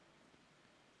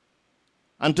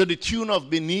 And to the tune of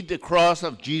Beneath the Cross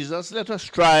of Jesus, let us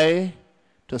try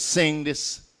to sing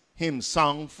this hymn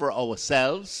song for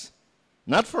ourselves,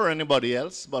 not for anybody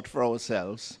else, but for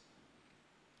ourselves,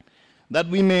 that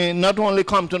we may not only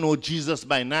come to know Jesus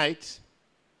by night,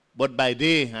 but by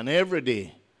day and every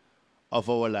day of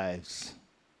our lives.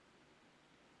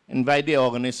 Invite the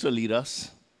organist to lead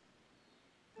us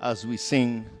as we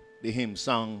sing the hymn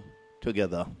song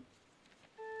together.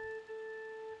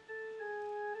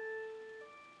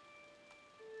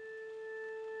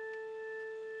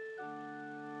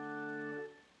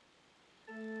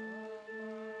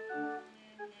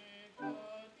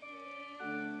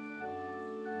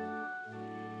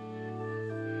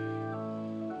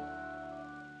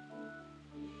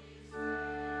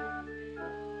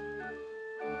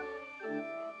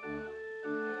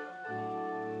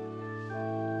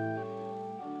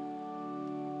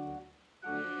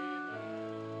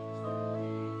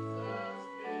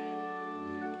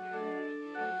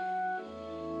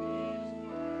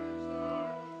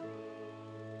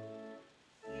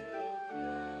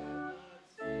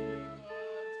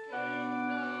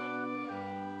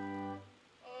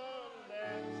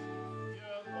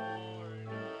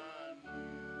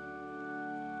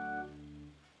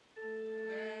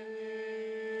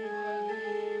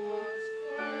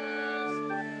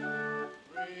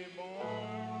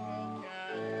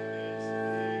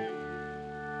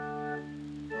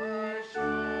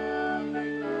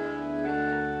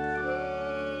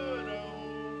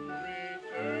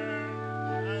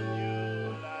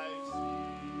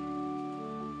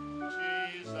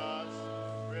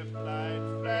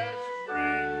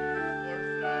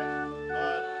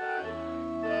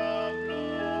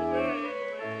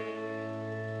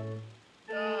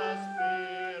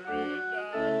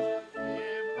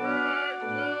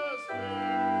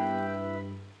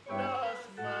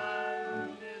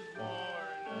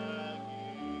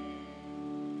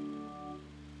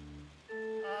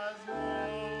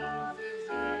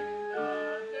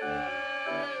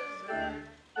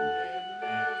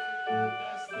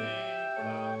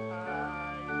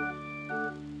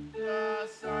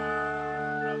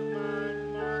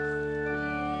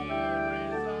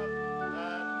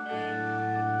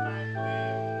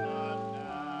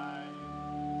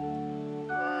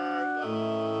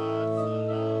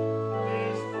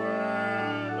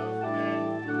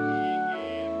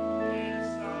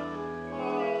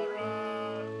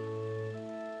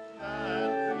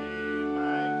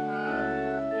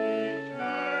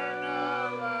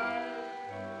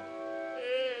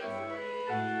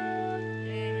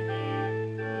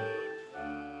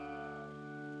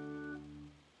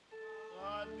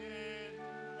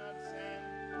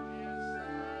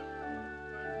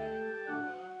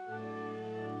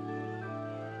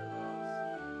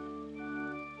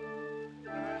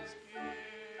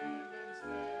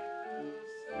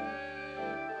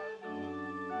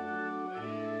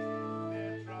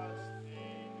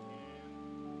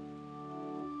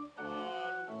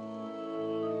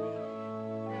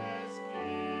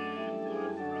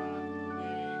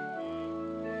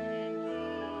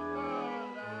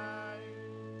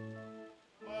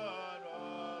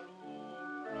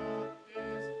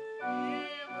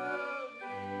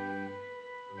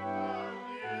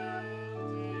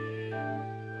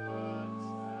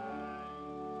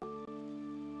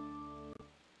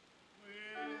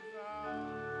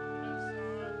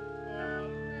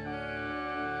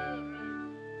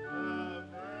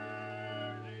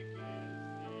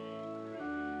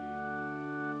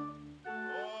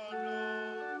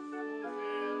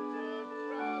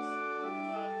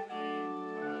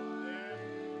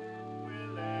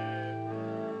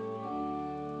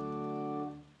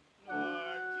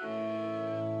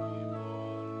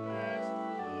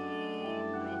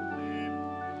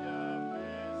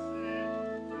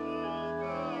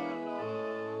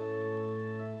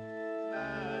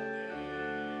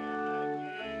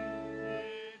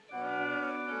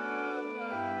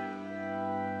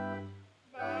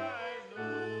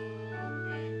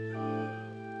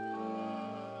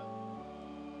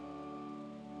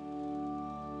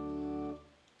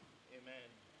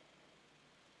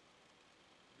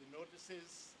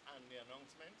 notices and the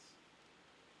announcements.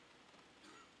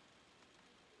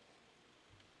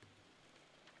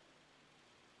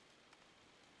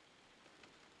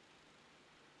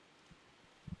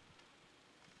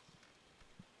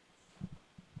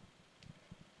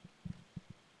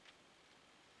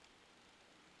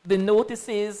 The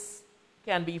notices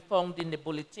can be found in the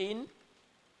bulletin.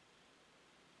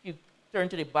 You turn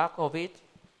to the back of it,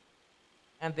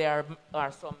 and there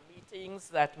are some meetings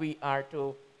that we are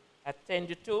to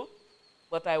attend to.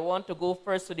 But I want to go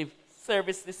first to the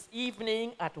service this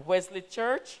evening at Wesley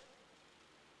Church.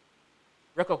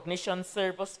 Recognition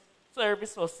service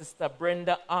for Sister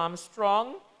Brenda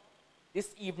Armstrong this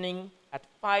evening at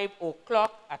 5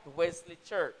 o'clock at Wesley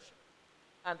Church.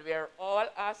 And we are all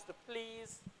asked to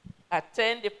please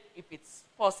attend if it's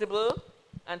possible,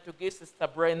 and to give Sister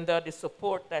Brenda the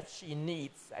support that she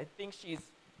needs. I think she's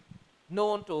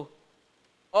known to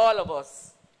all of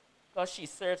us because she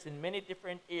serves in many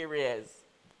different areas.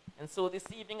 And so this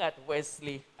evening at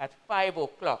Wesley at 5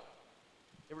 o'clock,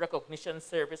 the recognition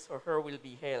service for her will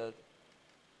be held.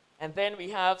 And then we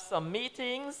have some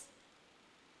meetings.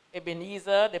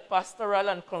 Ebenezer, the pastoral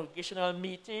and congregational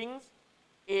meetings,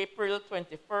 April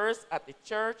 21st at the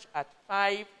church at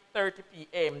 5:30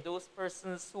 p.m. Those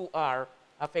persons who are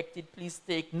affected, please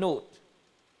take note.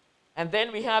 And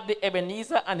then we have the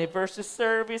Ebenezer anniversary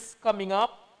service coming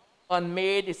up on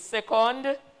May the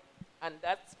 2nd, and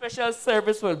that special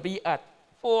service will be at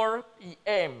 4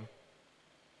 p.m.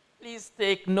 Please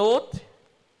take note.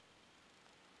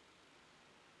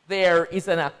 There is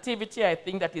an activity, I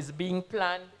think, that is being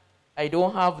planned. I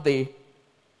don't have the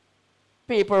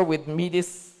paper with me.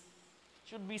 This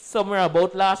should be somewhere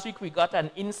about last week. We got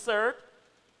an insert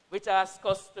which asked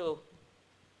us to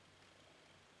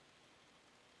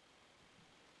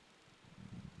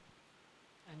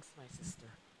thanks, my sister.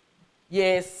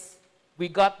 Yes, we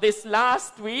got this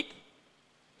last week.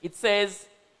 It says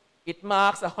it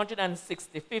marks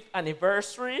 165th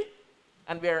anniversary,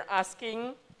 and we are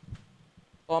asking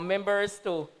our members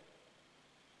to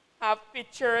have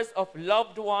pictures of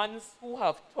loved ones who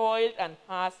have toiled and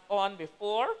passed on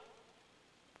before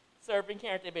serving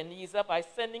here at Ebenezer by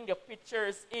sending the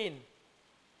pictures in.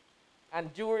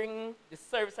 And during the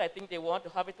service, I think they want to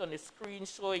have it on the screen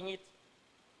showing it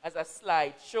as a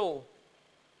slideshow.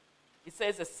 It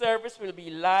says the service will be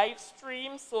live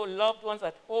streamed so loved ones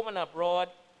at home and abroad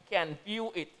can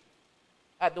view it.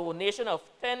 A donation of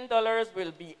 $10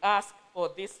 will be asked for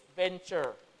this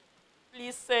venture.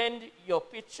 Please send your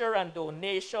picture and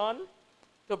donation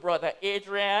to Brother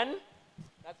Adrian.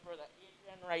 That's Brother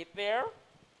Adrian right there.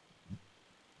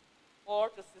 Or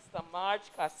to Sister Marge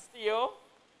Castillo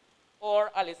or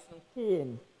Alison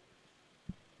Kane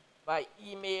by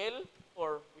email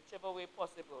or whichever way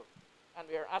possible. And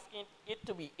we are asking it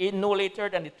to be in no later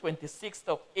than the 26th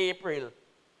of April.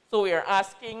 So we are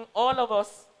asking all of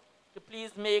us to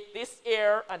please make this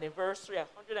year anniversary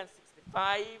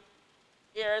 165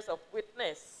 years of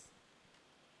witness.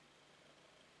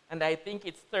 And I think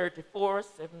it's 34th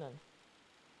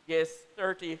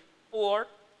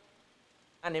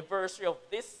anniversary of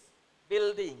this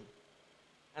building.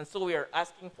 And so we are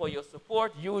asking for your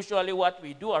support. Usually what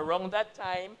we do around that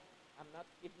time,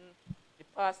 the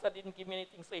pastor didn't give me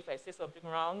anything, so if I say something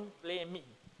wrong, blame me.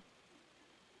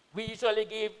 We usually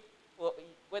give,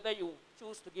 whether you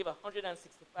choose to give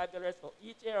 $165 for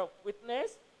each year of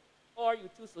witness, or you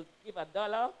choose to give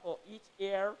 $1 for each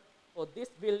year for this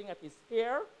building that is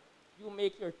here, you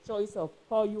make your choice of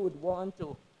how you would want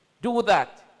to do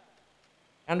that.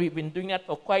 And we've been doing that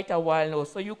for quite a while now,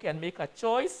 so you can make a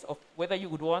choice of whether you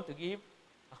would want to give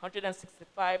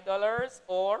 $165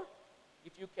 or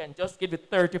if you can just give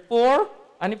it $34,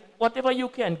 and if whatever you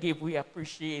can give, we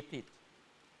appreciate it.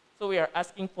 So we are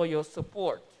asking for your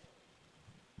support.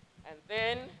 And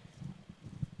then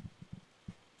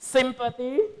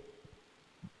sympathy.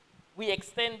 We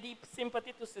extend deep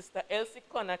sympathy to Sister Elsie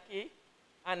Konaki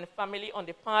and family on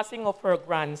the passing of her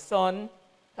grandson,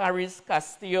 Caris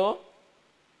Castillo.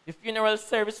 The funeral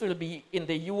service will be in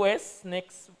the U.S.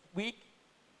 next week,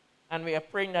 and we are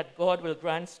praying that God will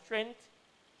grant strength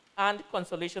and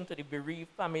consolation to the bereaved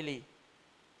family.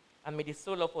 And may the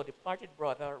soul of our departed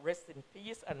brother rest in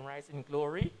peace and rise in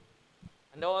glory.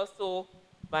 And also,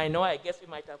 by now, I guess we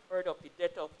might have heard of the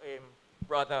death of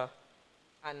brother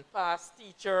and past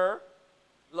teacher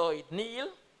Lloyd Neal.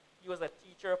 He was a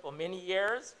teacher for many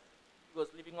years. He was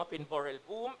living up in Burrell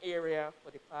Boom area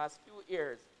for the past few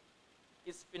years.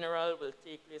 His funeral will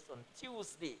take place on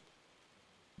Tuesday.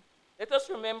 Let us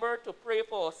remember to pray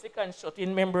for our sick and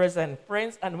shut-in members and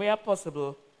friends, and where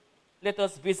possible, let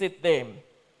us visit them.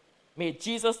 May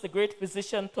Jesus, the great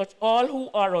physician, touch all who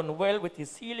are unwell with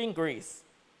his healing grace.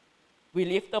 We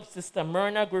lift up Sister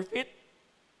Myrna Griffith,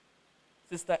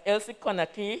 Sister Elsie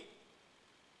Konaki,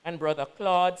 and Brother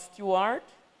Claude Stewart,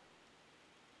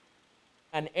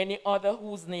 and any other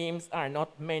whose names are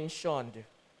not mentioned.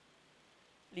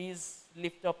 Please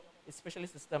lift up, especially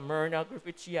Sister Myrna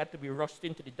Griffith. She had to be rushed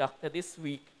into the doctor this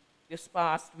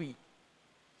past week.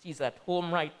 She's at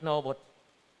home right now, but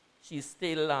she's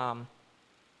still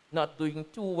not doing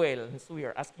too well. And so we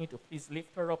are asking you to please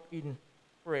lift her up in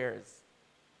prayers.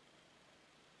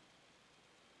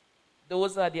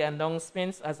 Those are the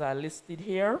announcements as are listed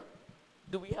here.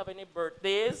 Do we have any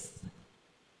birthdays?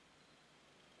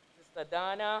 Sister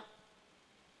Dana,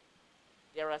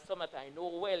 there are some that I know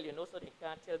well, so they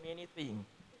can't tell me anything.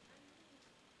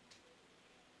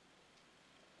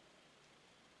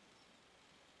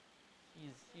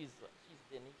 She's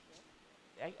Denisha.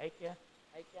 I can't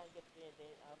get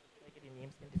the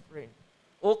names in the frame.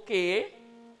 Okay.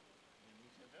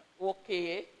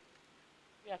 Okay.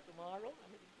 Yeah, tomorrow.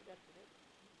 I'm going to do that today.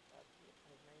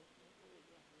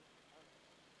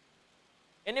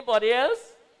 Anybody else?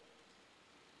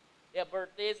 Their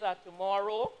birthdays are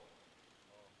tomorrow.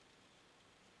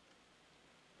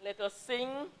 Let us sing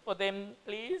for them,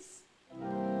 please.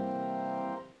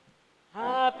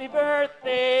 Happy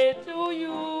birthday to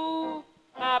you.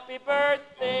 Happy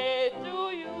birthday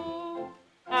to you.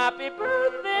 Happy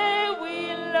birthday,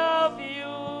 we love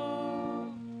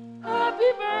you.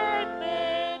 Happy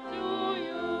birthday to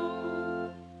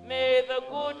you. May the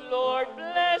good Lord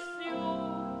bless you.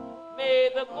 May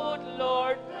the good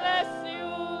Lord bless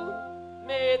you.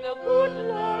 May the good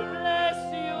Lord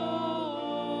bless you.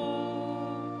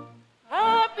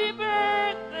 Happy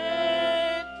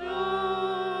birthday to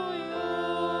you.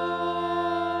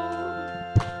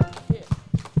 Yeah.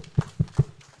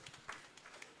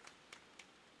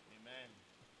 Amen.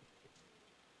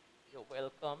 You're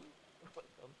welcome. You're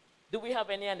welcome. Do we have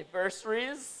any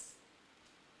anniversaries?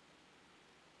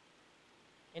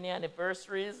 Any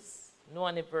anniversaries? No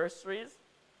anniversaries?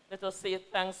 Let us say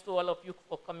thanks to all of you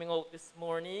for coming out this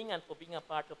morning and for being a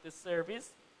part of this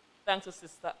service. Thanks to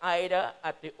Sister Ida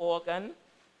at the organ.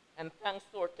 And thanks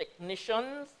to our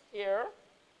technicians here.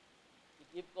 We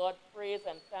give God praise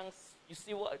and thanks. You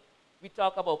see what we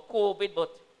talk about COVID,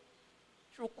 but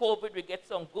through COVID we get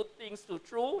some good things too.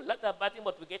 True, not a bad thing,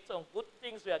 but we get some good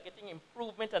things. We are getting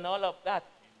improvement and all of that.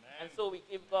 Amen. And so we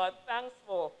give God thanks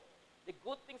for the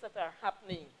good things that are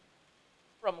happening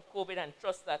from COVID and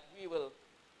trust that we will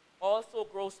also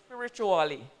grow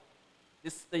spiritually.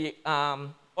 This the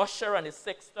usher and the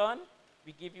sexton.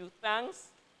 We give you thanks.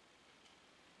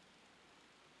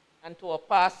 And to our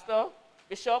pastor,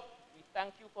 Bishop, we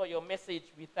thank you for your message.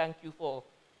 We thank you for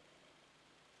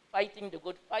fighting the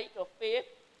good fight of faith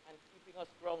and keeping us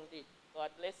grounded. God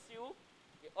bless you.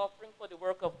 The offering for the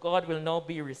work of God will now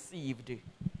be received. The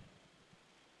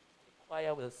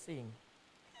choir will sing.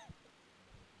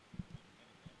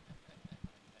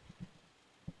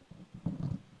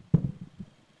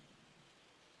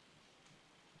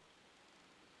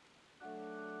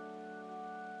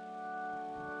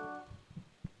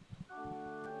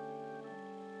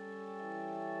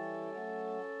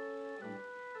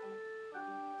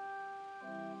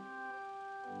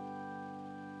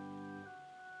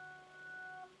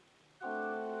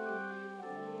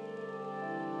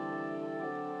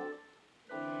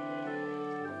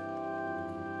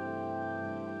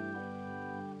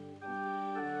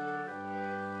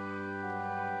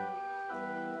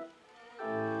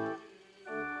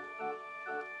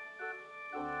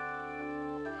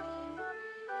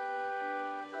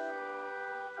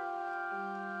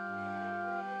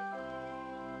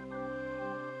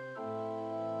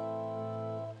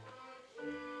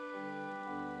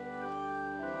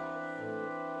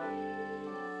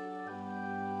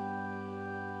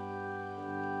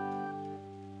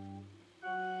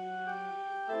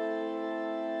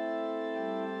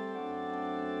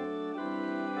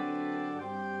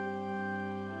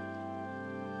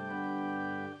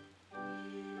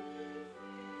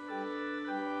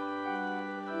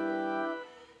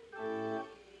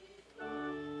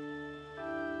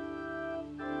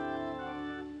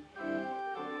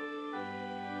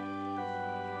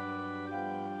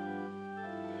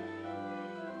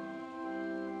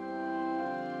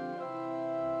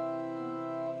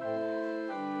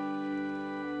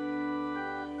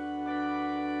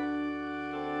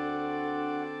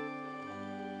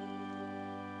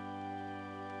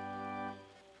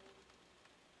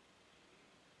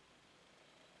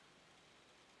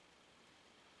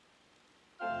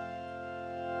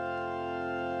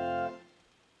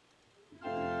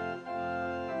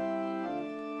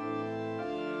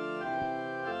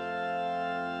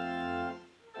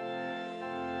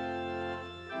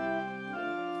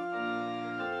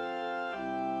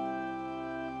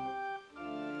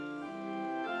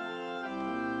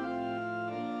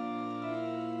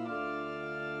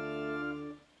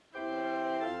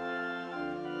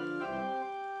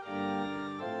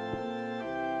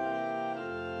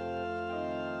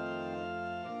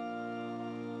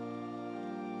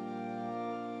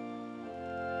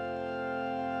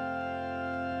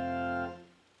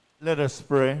 Let us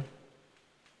pray.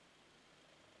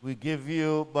 We give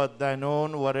you but thine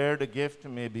own, whate'er the gift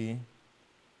may be.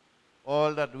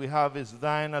 All that we have is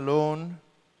thine alone,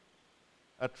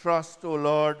 a trust, O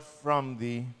Lord, from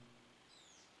thee.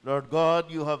 Lord God,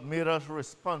 you have made us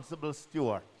responsible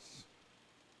stewards.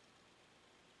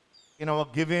 In our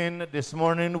giving this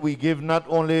morning, we give not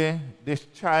only this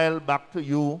child back to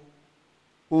you,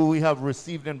 who we have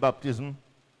received in baptism,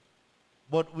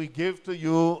 but we give to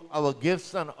you our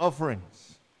gifts and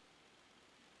offerings.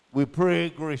 We pray,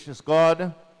 gracious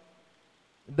God,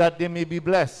 that they may be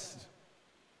blessed,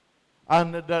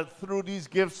 and that through these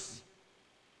gifts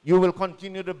you will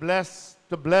continue to bless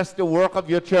the work of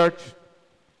your church,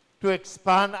 to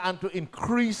expand and to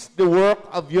increase the work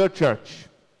of your church.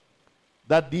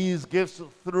 That these gifts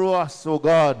through us, O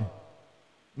God,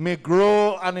 may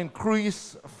grow and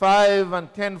increase 5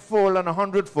 and 10-fold and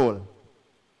 100-fold,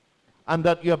 and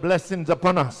that your blessings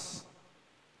upon us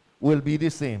will be the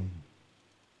same.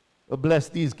 Bless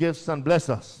these gifts and bless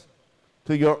us.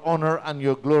 To your honor and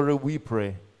your glory we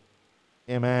pray.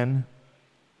 Amen.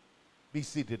 Be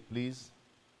seated, please.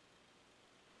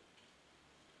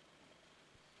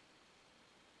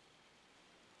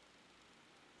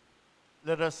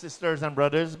 Let us, sisters and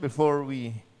brothers, before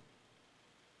we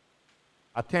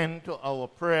attend to our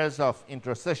prayers of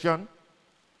intercession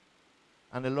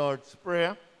and the Lord's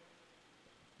Prayer,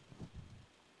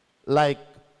 like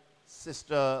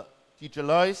Sister Teacher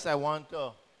Lois, I want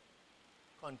to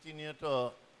continue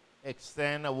to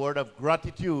extend a word of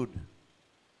gratitude.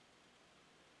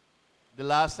 The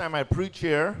last time I preached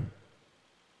here,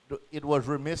 it was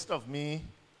remiss of me,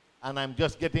 and I'm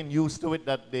just getting used to it,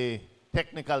 that the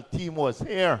technical team was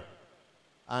here,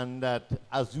 and that,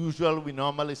 as usual, we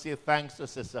normally say thanks to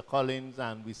Sister Collins,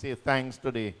 and we say thanks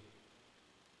to the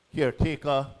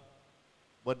caretaker,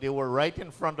 but they were right in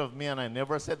front of me, and I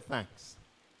never said thanks.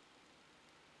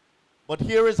 But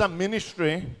here is a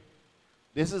ministry.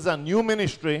 This is a new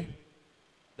ministry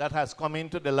that has come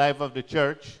into the life of the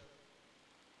church.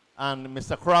 And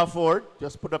Mr. Crawford,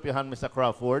 just put up your hand, Mr.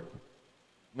 Crawford.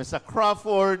 Mr.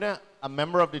 Crawford, a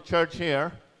member of the church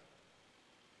here,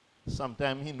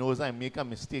 sometimes he knows I make a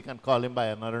mistake and call him by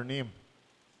another name.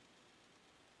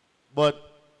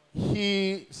 But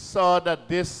he saw that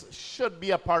this should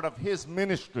be a part of his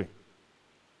ministry.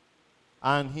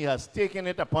 And he has taken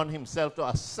it upon himself to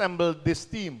assemble this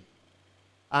team.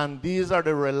 And these are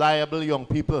the reliable young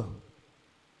people.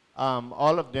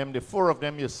 All of them, the 4 of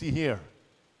them you see here.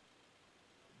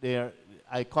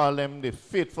 I call them the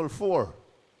faithful 4.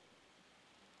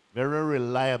 Very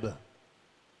reliable.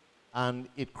 And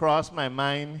it crossed my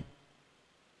mind,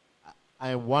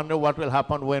 I wonder what will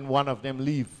happen when one of them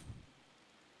leave.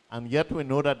 And yet we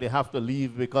know that they have to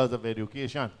leave because of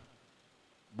education.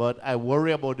 But I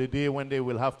worry about the day when they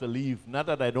will have to leave. Not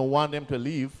that I don't want them to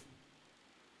leave,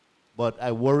 but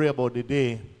I worry about the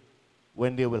day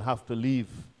when they will have to leave.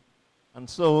 And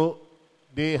so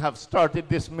they have started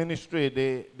this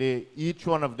ministry. Each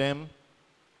one of them,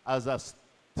 as a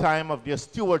time of their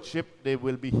stewardship, they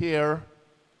will be here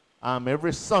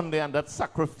every Sunday, and that's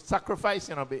sacrifice,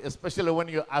 especially when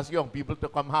you ask young people to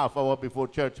come half hour before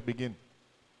church begin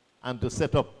and to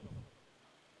set up.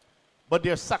 But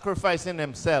they're sacrificing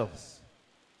themselves.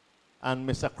 And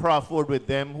Mr. Crawford with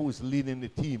them, who's leading the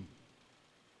team.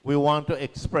 We want to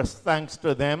express thanks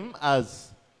to them,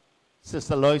 as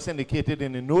Sister Lois indicated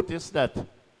in the notice, that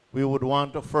we would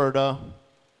want to further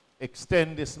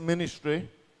extend this ministry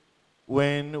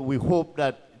when we hope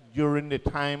that during the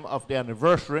time of the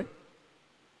anniversary,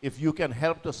 if you can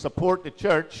help to support the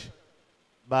church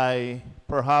by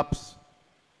perhaps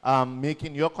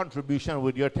making your contribution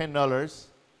with your $10,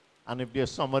 and if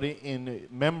there's somebody in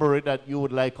memory that you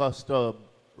would like us to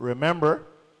remember,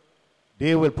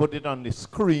 they will put it on the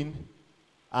screen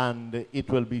and it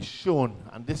will be shown.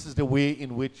 And this is the way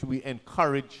in which we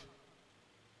encourage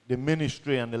the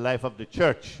ministry and the life of the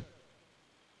church.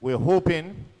 We're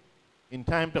hoping in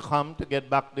time to come to get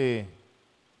back the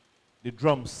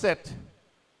drum set.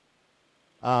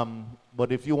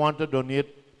 But if you want to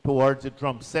donate towards the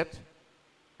drum set,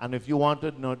 and if you want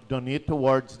to donate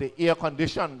towards the air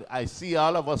condition, I see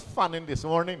all of us fanning this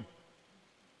morning.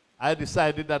 I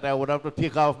decided that I would have to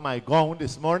take off my gown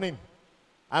this morning.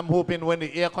 I'm hoping when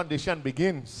the air condition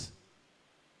begins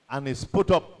and is put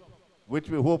up,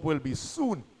 which we hope will be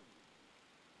soon,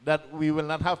 that we will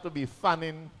not have to be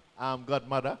fanning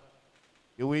Godmother,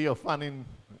 the way you're fanning,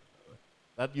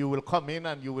 that you will come in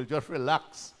and you will just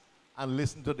relax and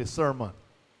listen to the sermon.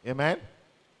 Amen?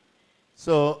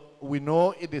 So we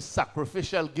know it is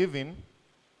sacrificial giving,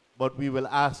 but we will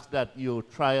ask that you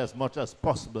try as much as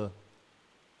possible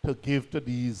to give to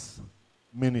these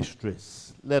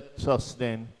ministries. Let us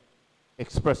then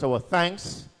express our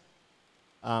thanks.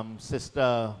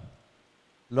 Sister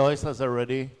Lois has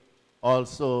already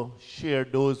also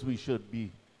shared those we should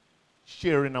be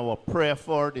sharing our prayer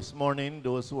for this morning,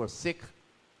 those who are sick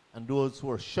and those who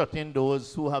are shut in,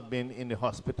 those who have been in the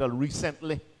hospital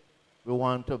recently. We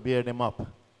want to bear them up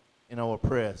in our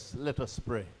prayers. Let us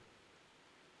pray.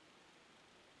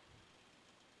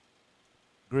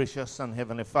 Gracious and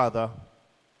Heavenly Father,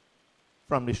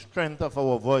 from the strength of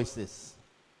our voices,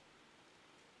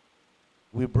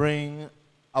 we bring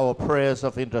our prayers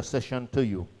of intercession to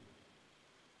you.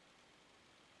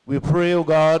 We pray, O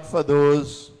God, for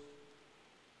those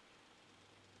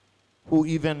who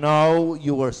even now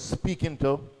you are speaking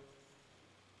to,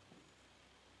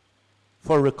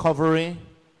 for recovery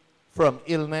from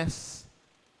illness,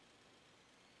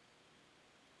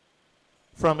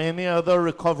 from any other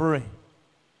recovery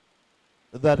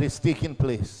that is taking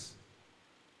place.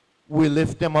 We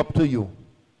lift them up to you.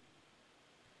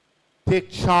 Take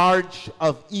charge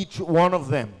of each one of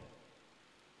them,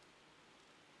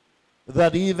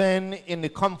 that even in the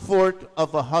comfort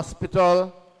of a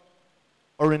hospital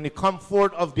or in the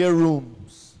comfort of their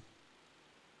rooms,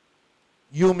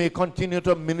 you may continue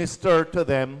to minister to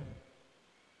them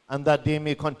and that they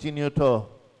may continue to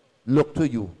look to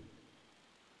you.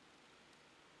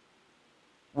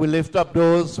 We lift up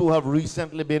those who have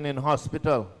recently been in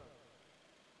hospital.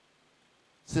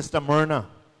 Sister Myrna,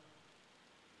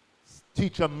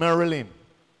 Teacher Marilyn,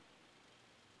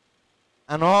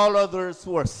 and all others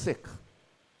who are sick.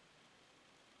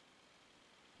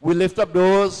 We lift up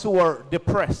those who are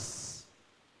depressed,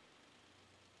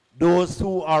 those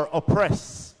who are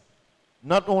oppressed,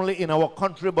 not only in our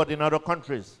country but in other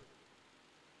countries.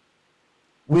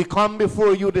 We come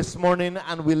before you this morning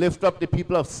and we lift up the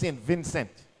people of St. Vincent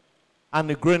and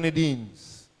the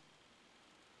Grenadines,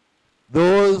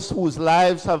 those whose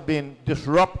lives have been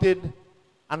disrupted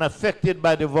and affected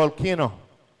by the volcano.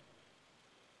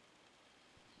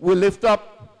 We lift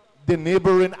up the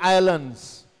neighboring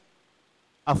islands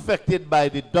affected by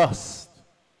the dust.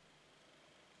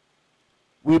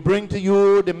 We bring to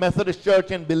you the Methodist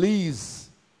Church in Belize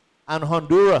and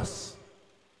Honduras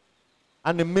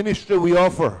and the ministry we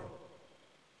offer,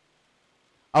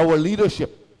 our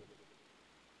leadership.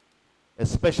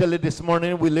 Especially this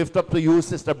morning, we lift up to you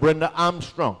Sister Brenda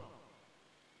Armstrong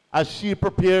as she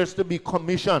prepares to be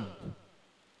commissioned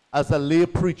as a lay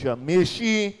preacher. May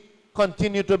she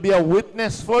continue to be a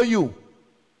witness for you,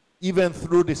 even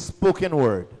through the spoken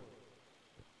word.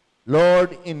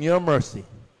 Lord, in your mercy,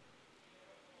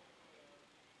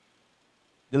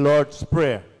 the Lord's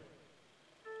Prayer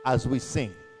as we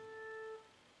sing.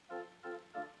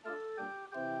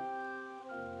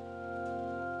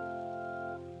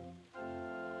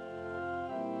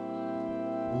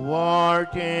 Who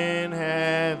art in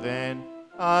heaven,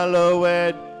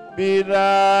 hallowed be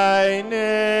thy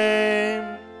name.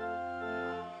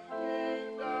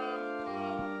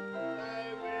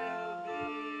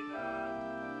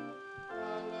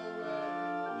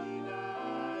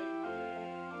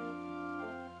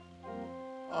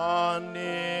 On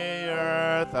the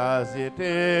earth as it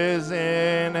is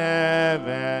in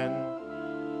heaven.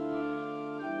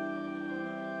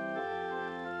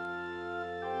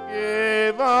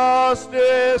 Give us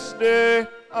this day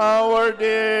our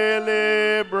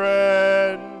daily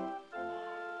bread.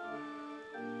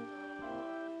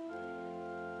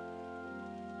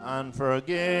 And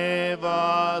forgive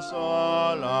us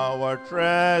all our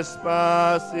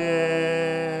trespasses,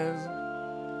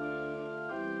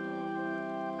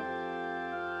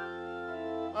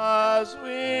 as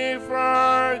we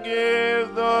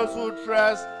forgive those who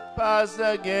trespass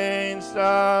against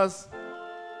us.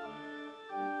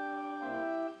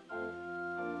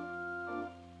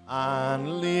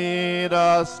 And lead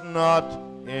us not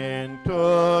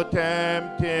into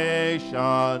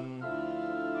temptation,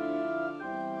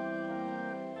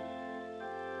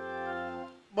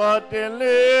 but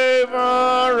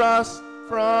deliver us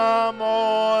from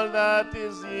all that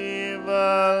is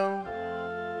evil.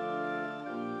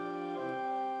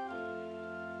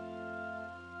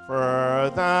 For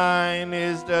thine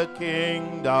is the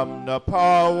kingdom, the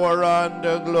power, and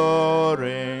the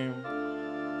glory,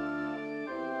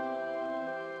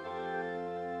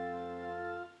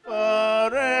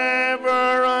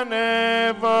 forever and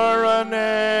ever and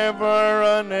ever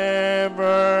and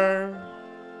ever.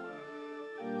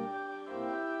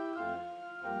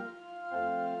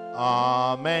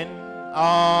 Amen,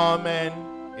 amen,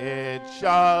 it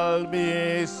shall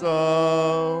be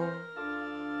so.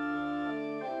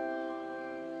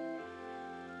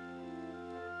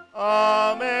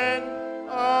 Amen,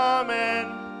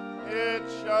 amen, it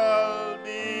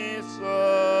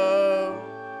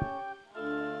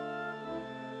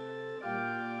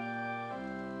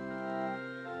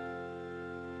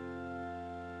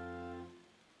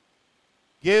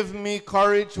Give me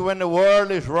courage when the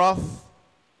world is rough.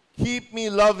 Keep me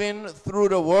loving through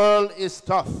the world is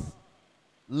tough.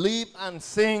 Leap and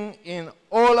sing in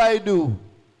all I do.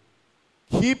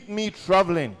 Keep me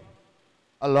traveling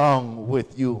along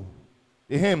with you.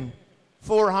 The hymn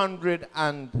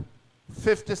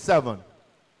 457.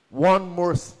 One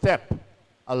more step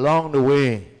along the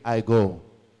way I go.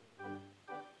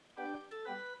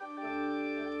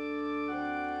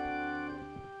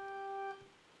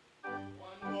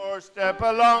 One more step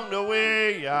along the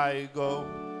way I go.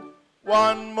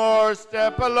 One more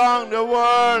step along the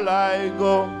world I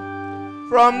go.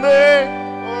 From the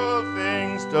old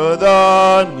things to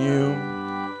the new.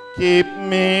 Keep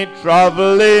me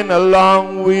traveling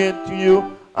along with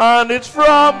you. And it's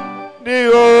from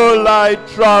the old I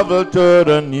travel to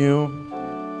the new.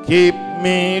 Keep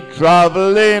me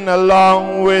traveling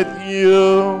along with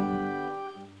you.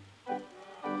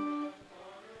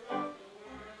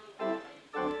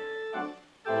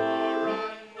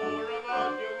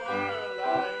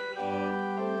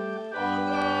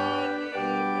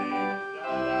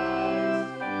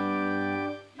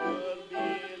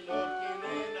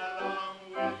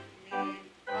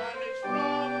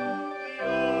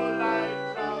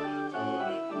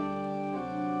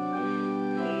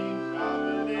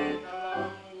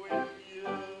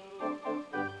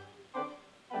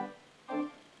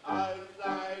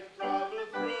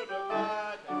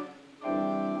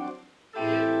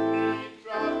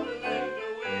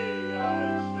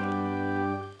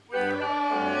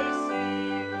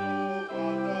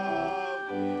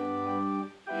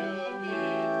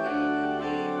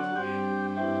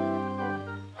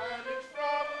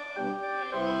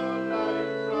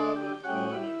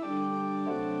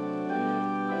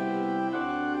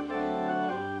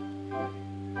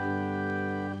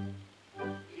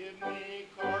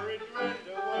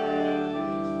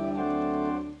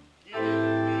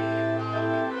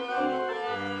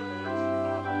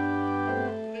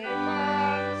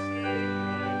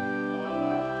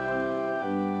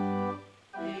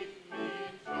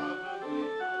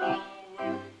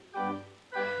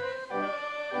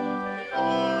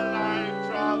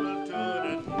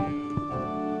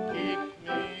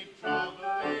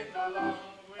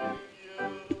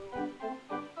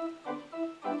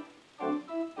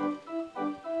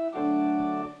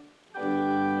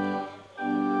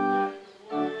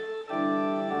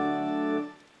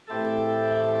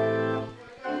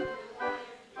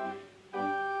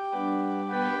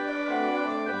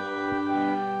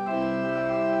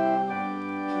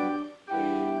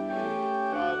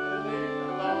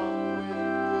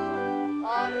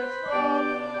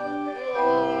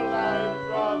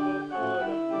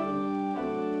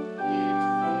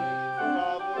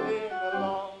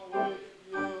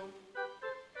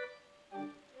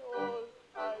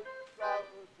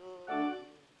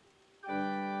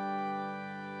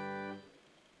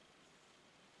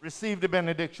 Receive the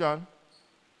benediction.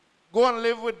 Go and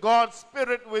live with God's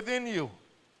Spirit within you.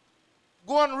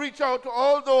 Go and reach out to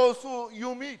all those who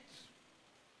you meet.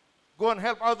 Go and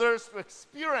help others to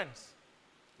experience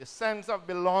the sense of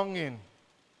belonging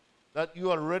that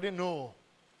you already know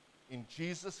in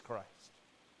Jesus Christ.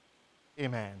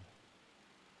 Amen.